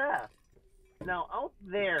 no, Seth. Now out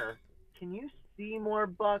there, can you see more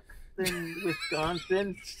bucks than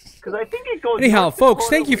Wisconsin? Because I think it goes. Anyhow, North folks,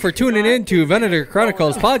 Dakota, thank you for tuning in to Wisconsin, Venator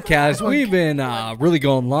Chronicles Arizona. podcast. We've been really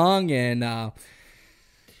going long, and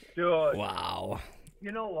Dude, wow.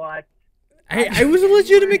 you know what? Hey, it was a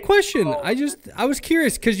legitimate question. I was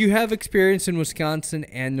curious because you have experience in Wisconsin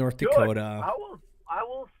and North Dude, Dakota. I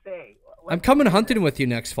will say. I'm coming hunting with you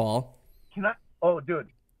next fall. Can I? Oh, dude,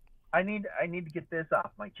 I need to get this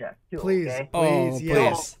off my chest too. Please. Okay? Oh,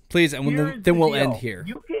 yes. please, and Here's then the we'll deal. end here.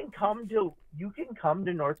 You can come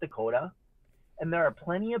to North Dakota, and there are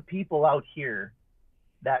plenty of people out here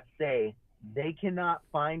that say they cannot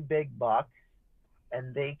find big bucks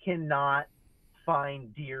and they cannot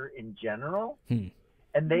find deer in general, and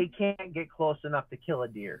they can't get close enough to kill a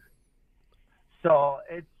deer. So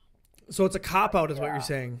So it's a cop out, is what you're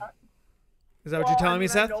saying. Is that what you're telling me,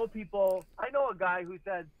 Seth? I know a guy who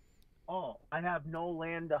said, "Oh, I have no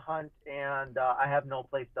land to hunt, and I have no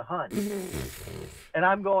place to hunt." And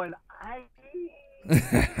I'm going,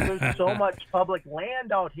 there's so much public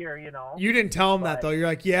land out here, you know. You didn't tell him that though. You're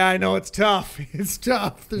like, yeah, I know it's tough. It's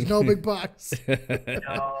tough. There's no big bucks.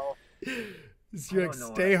 No, You're like, I don't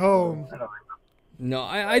know stay what- home. I don't know. No,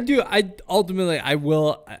 I do. I ultimately, I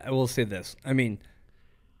will say this. I mean,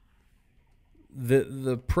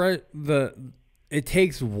 it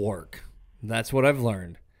takes work. That's what I've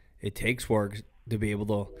learned. It takes work to be able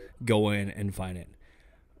to go in and find it.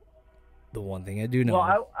 The one thing I do know.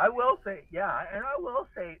 Well, I will say, yeah, and I will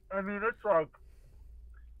say, I mean, it's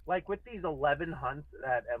like with these 11 hunts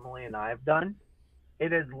that Emily and I have done,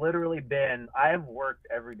 it has literally been, I have worked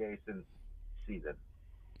every day since season.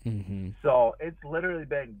 Mm-hmm. So it's literally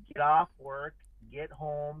been get off work, get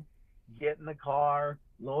home, get in the car,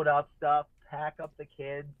 load up stuff, pack up the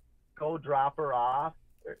kids, go drop her off,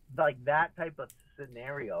 like that type of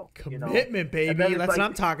scenario. Commitment, And baby. then it's That's like- what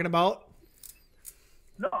I'm talking about.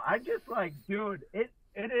 No, I just like, dude,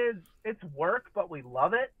 it's work, but we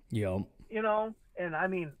love it. Yep. You know, and I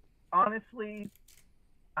mean, honestly,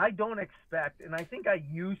 I don't expect, and I think I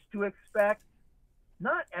used to expect,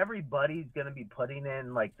 not everybody's going to be putting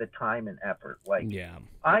in like the time and effort. Like, Yeah.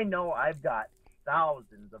 I know I've got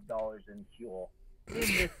thousands of dollars in fuel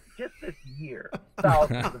in this year,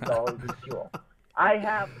 thousands of dollars in fuel. I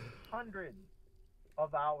have hundreds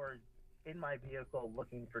of hours in my vehicle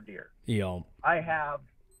looking for deer. Yep. I have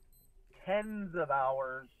tens of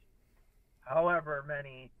hours, however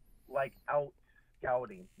many, like out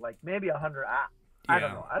scouting, like maybe 100. I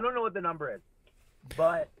don't know. I don't know what the number is,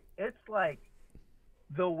 but it's like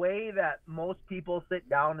the way that most people sit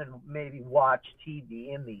down and maybe watch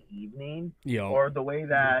TV in the evening, or the way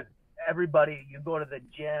that everybody, you go to the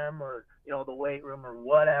gym or, you know, the weight room or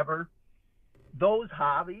whatever, those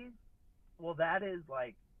hobbies, well, that is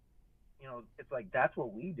like, you know, it's like that's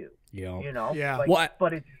what we do. Yeah. You know? Yeah. Like,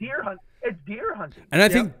 but it's deer hunting. It's deer hunting. And I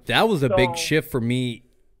think that was a big shift for me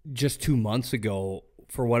just 2 months ago.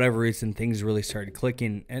 For whatever reason, things really started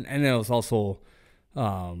clicking. And it was also,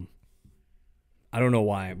 I don't know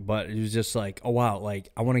why, but it was just like, oh, wow, like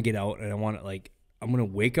I want to get out and I want to, like, I'm going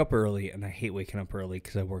to wake up early, and I hate waking up early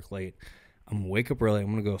because I work late. I'm going to wake up early.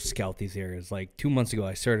 I'm going to go scout these areas. Like 2 months ago,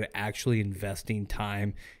 I started actually investing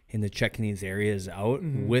time into checking these areas out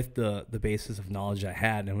with the basis of knowledge I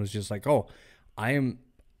had. And it was just like, oh, I am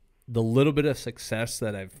the little bit of success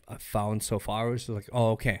that I've found so far was just like,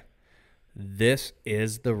 oh, okay, this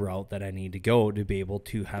is the route that I need to go to be able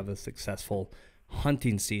to have a successful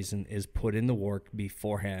hunting season, is put in the work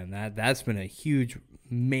beforehand. That's been a huge,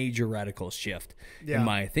 major radical shift in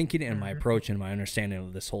my thinking and my approach and my understanding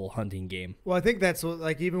of this whole hunting game. Well, I think that's what,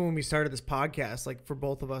 like, even when we started this podcast, like for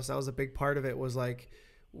both of us, that was a big part of it, was like,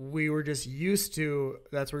 we were just used to,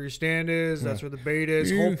 that's where your stand is, that's where the bait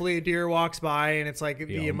is. Hopefully a deer walks by, and it's like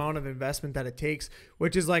the amount of investment that it takes,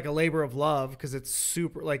 which is like a labor of love, because it's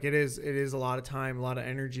super, like it is a lot of time, a lot of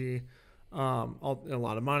energy, and a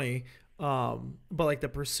lot of money. But like the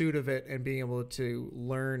pursuit of it and being able to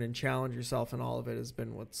learn and challenge yourself and all of it has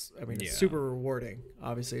been it's super rewarding,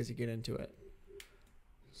 obviously, as you get into it.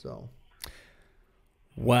 So,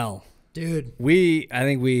 well, dude, I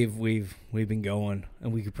think we've been going,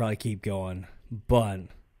 and we could probably keep going, but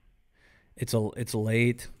it's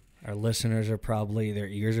late. Our listeners are probably, their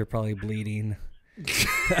ears are probably bleeding.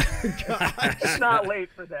 It's not late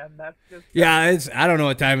for them. That's just I don't know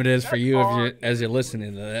what time it is for you as you're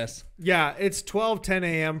listening to this. Yeah, it's 12:10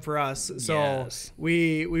 a.m. for us. So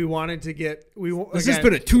we wanted to get This has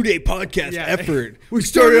been a 2-day podcast effort. We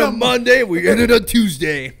started on Monday, we ended on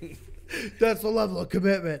Tuesday. That's the level of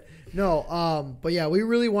commitment. No, but yeah, we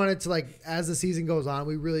really wanted to, like, as the season goes on,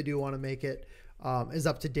 we really do want to make it as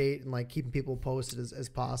up to date and like keeping people posted as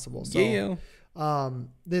possible. So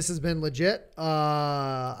this has been legit.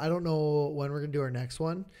 I don't know when we're gonna do our next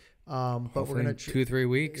one, but hopefully we're gonna 2-3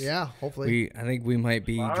 weeks. Yeah, hopefully. I think we might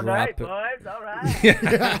be all dropping. right, boys. All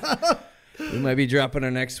right. We might be dropping our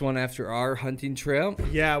next one after our hunting trip.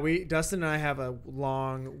 Yeah, Dustin and I have a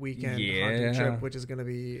long weekend hunting trip, which is going to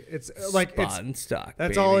be, it's like spot and stock.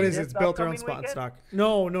 That's baby. all it is. This It's built around upcoming spot and weekend? stock.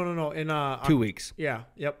 No. In 2 weeks. Yeah.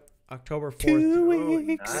 Yep. October 4th. 2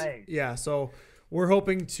 weeks. Nice. Yeah. So we're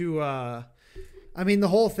hoping to. I mean, the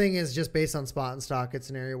whole thing is just based on spot and stock. It's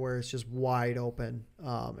an area where it's just wide open.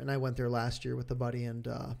 And I went there last year with a buddy, and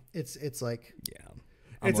it's like,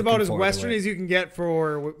 it's about as western as you can get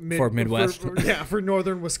for Midwest. For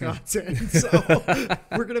northern Wisconsin. So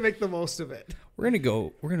we're gonna make the most of it. We're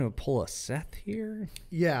gonna pull a Seth here.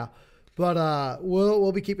 Yeah, but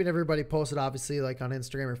we'll be keeping everybody posted. Obviously, like on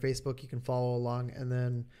Instagram or Facebook, you can follow along, and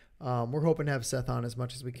then we're hoping to have Seth on as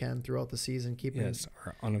much as we can throughout the season, keeping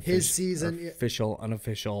his season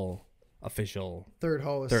official third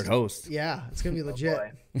host. Yeah, it's gonna be legit.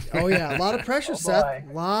 Oh yeah, a lot of pressure, Seth.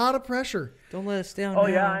 A lot of pressure. Don't let us down. Oh now.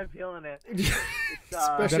 yeah, I'm feeling it. You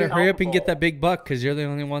better hurry up and get that big buck, because you're the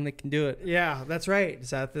only one that can do it. Yeah, that's right,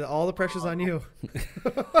 Seth. All the pressure's on you.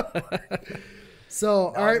 So,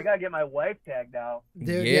 all right, I gotta get my wife tagged out.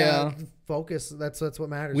 Dude, yeah. Focus. That's what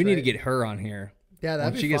matters. We need to get her on here. Yeah,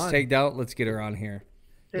 that'd Once be she fun. gets tagged out, let's get her on here.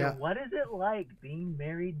 So Yeah. what is it like being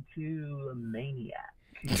married to a maniac?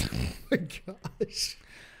 Oh my gosh.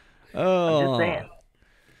 Oh, I'm just saying.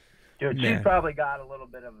 Dude, Man. she's probably got a little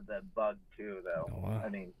bit of the bug too, though. Oh, wow. I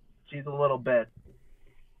mean, she's a little bit.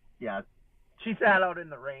 Yeah, she sat out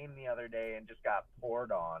in the rain the other day and just got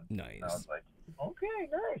poured on. nice. And I was like, okay,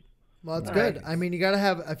 nice. Well, that's Nice. good. I mean, you gotta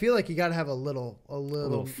have. I feel like you gotta have a little.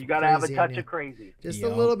 You gotta have a crazy in touch you. of crazy. Just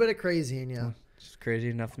Yep. a little bit of crazy in you. She's crazy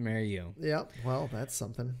enough to marry you. Yep. Well, that's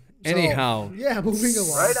something. So, Anyhow, yeah, moving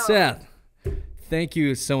along. Right on. Seth, thank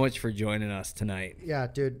you so much for joining us tonight. Yeah,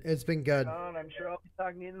 dude, it's been good. I'm sure I'll be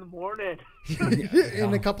talking to you in the morning.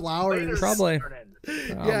 In a couple hours. Probably.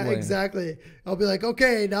 Yeah, exactly. I'll be like,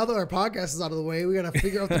 okay, now that our podcast is out of the way, we got to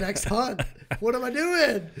figure out the next hunt. What am I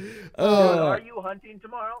doing? Are you hunting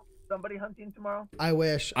tomorrow? Somebody hunting tomorrow? I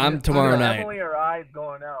wish. I'm tomorrow night. Emily or I's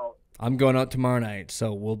going out. I'm going out tomorrow night,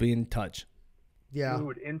 so we'll be in touch. Yeah.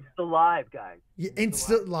 Dude, Insta Live, guys.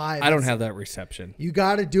 Instant live. I don't have that reception. You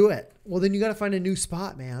got to do it. Well, then you got to find a new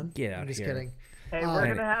spot, man. Get out I'm just here. kidding. Hey, we're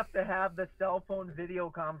going to have the cell phone video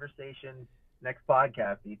conversation next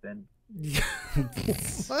podcast, Ethan.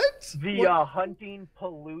 What? The hunting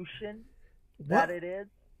pollution that it is.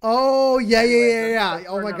 Oh, yeah. Anyway,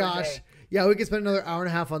 Oh my gosh. day. Yeah, we could spend another hour and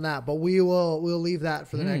a half on that, but we'll leave that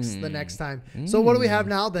for the next time. So what do we have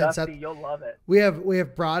now then, Dusty, Seth? you'll love it. We have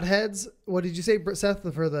broadheads. What did you say, Seth,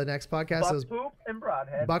 for the next podcast? Buck poop and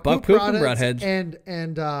broadhead. Buck Buck poop poop and broadheads.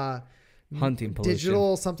 and Hunting pollution.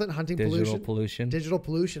 digital something, hunting Digital pollution. pollution. Digital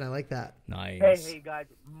pollution. I like that. Nice. Hey, guys,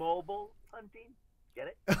 mobile hunting. Get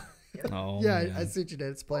it? Oh, Yeah, man. I see what you did.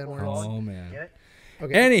 It's playing words. Oh, man. Get it?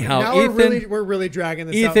 Okay. Anyhow, now Ethan, we're really dragging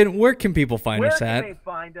this out. Ethan, where can people find Where us can at? they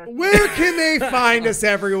find us? Where can they find us,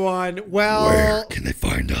 everyone? Well, can they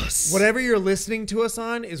find us? Whatever you're listening to us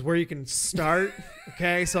on is where you can start.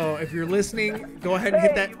 Okay, so if you're listening, go ahead and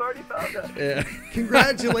hit that. You've already found us. Yeah.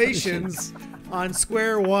 Congratulations on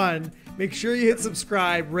square one. Make sure you hit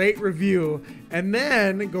subscribe, rate, review, and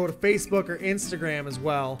then go to Facebook or Instagram as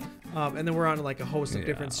well. And then we're on like a host of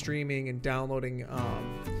different streaming and downloading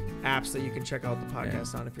apps that you can check out the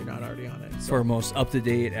podcast on if you're not already on it. So. For most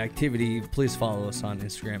up-to-date activity, please follow us on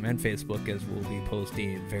Instagram and Facebook, as we'll be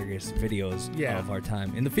posting various videos of our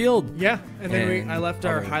time in the field. Yeah, and then I left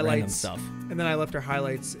our other random highlights stuff. And then I left our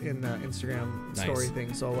highlights in the Instagram story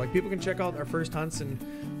thing. So like people can check out our first hunts and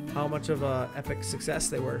how much of a epic success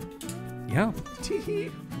they were. Yeah.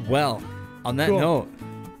 Well, on that note,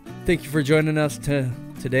 thank you for joining us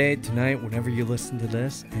today, tonight, whenever you listen to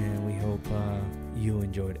this, and we hope you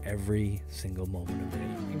enjoyed every single moment of it.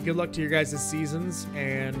 And good luck to your guys' seasons,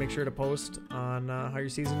 and make sure to post on how your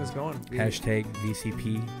season is going. Hashtag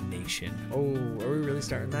VCP Nation. Oh, are we really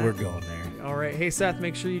starting that? We're going there. All right. Hey, Seth,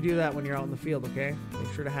 make sure you do that when you're out in the field, okay?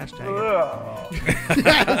 Make sure to hashtag it.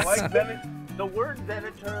 I like the word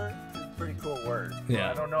Venator is a pretty cool word.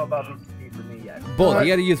 Yeah. I don't know about VCP for me yet. Both.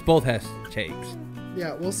 You got to use both hashtags.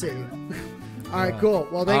 Yeah, we'll see. All right, cool.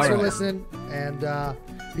 Well, thanks for listening, and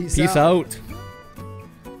peace out. Out.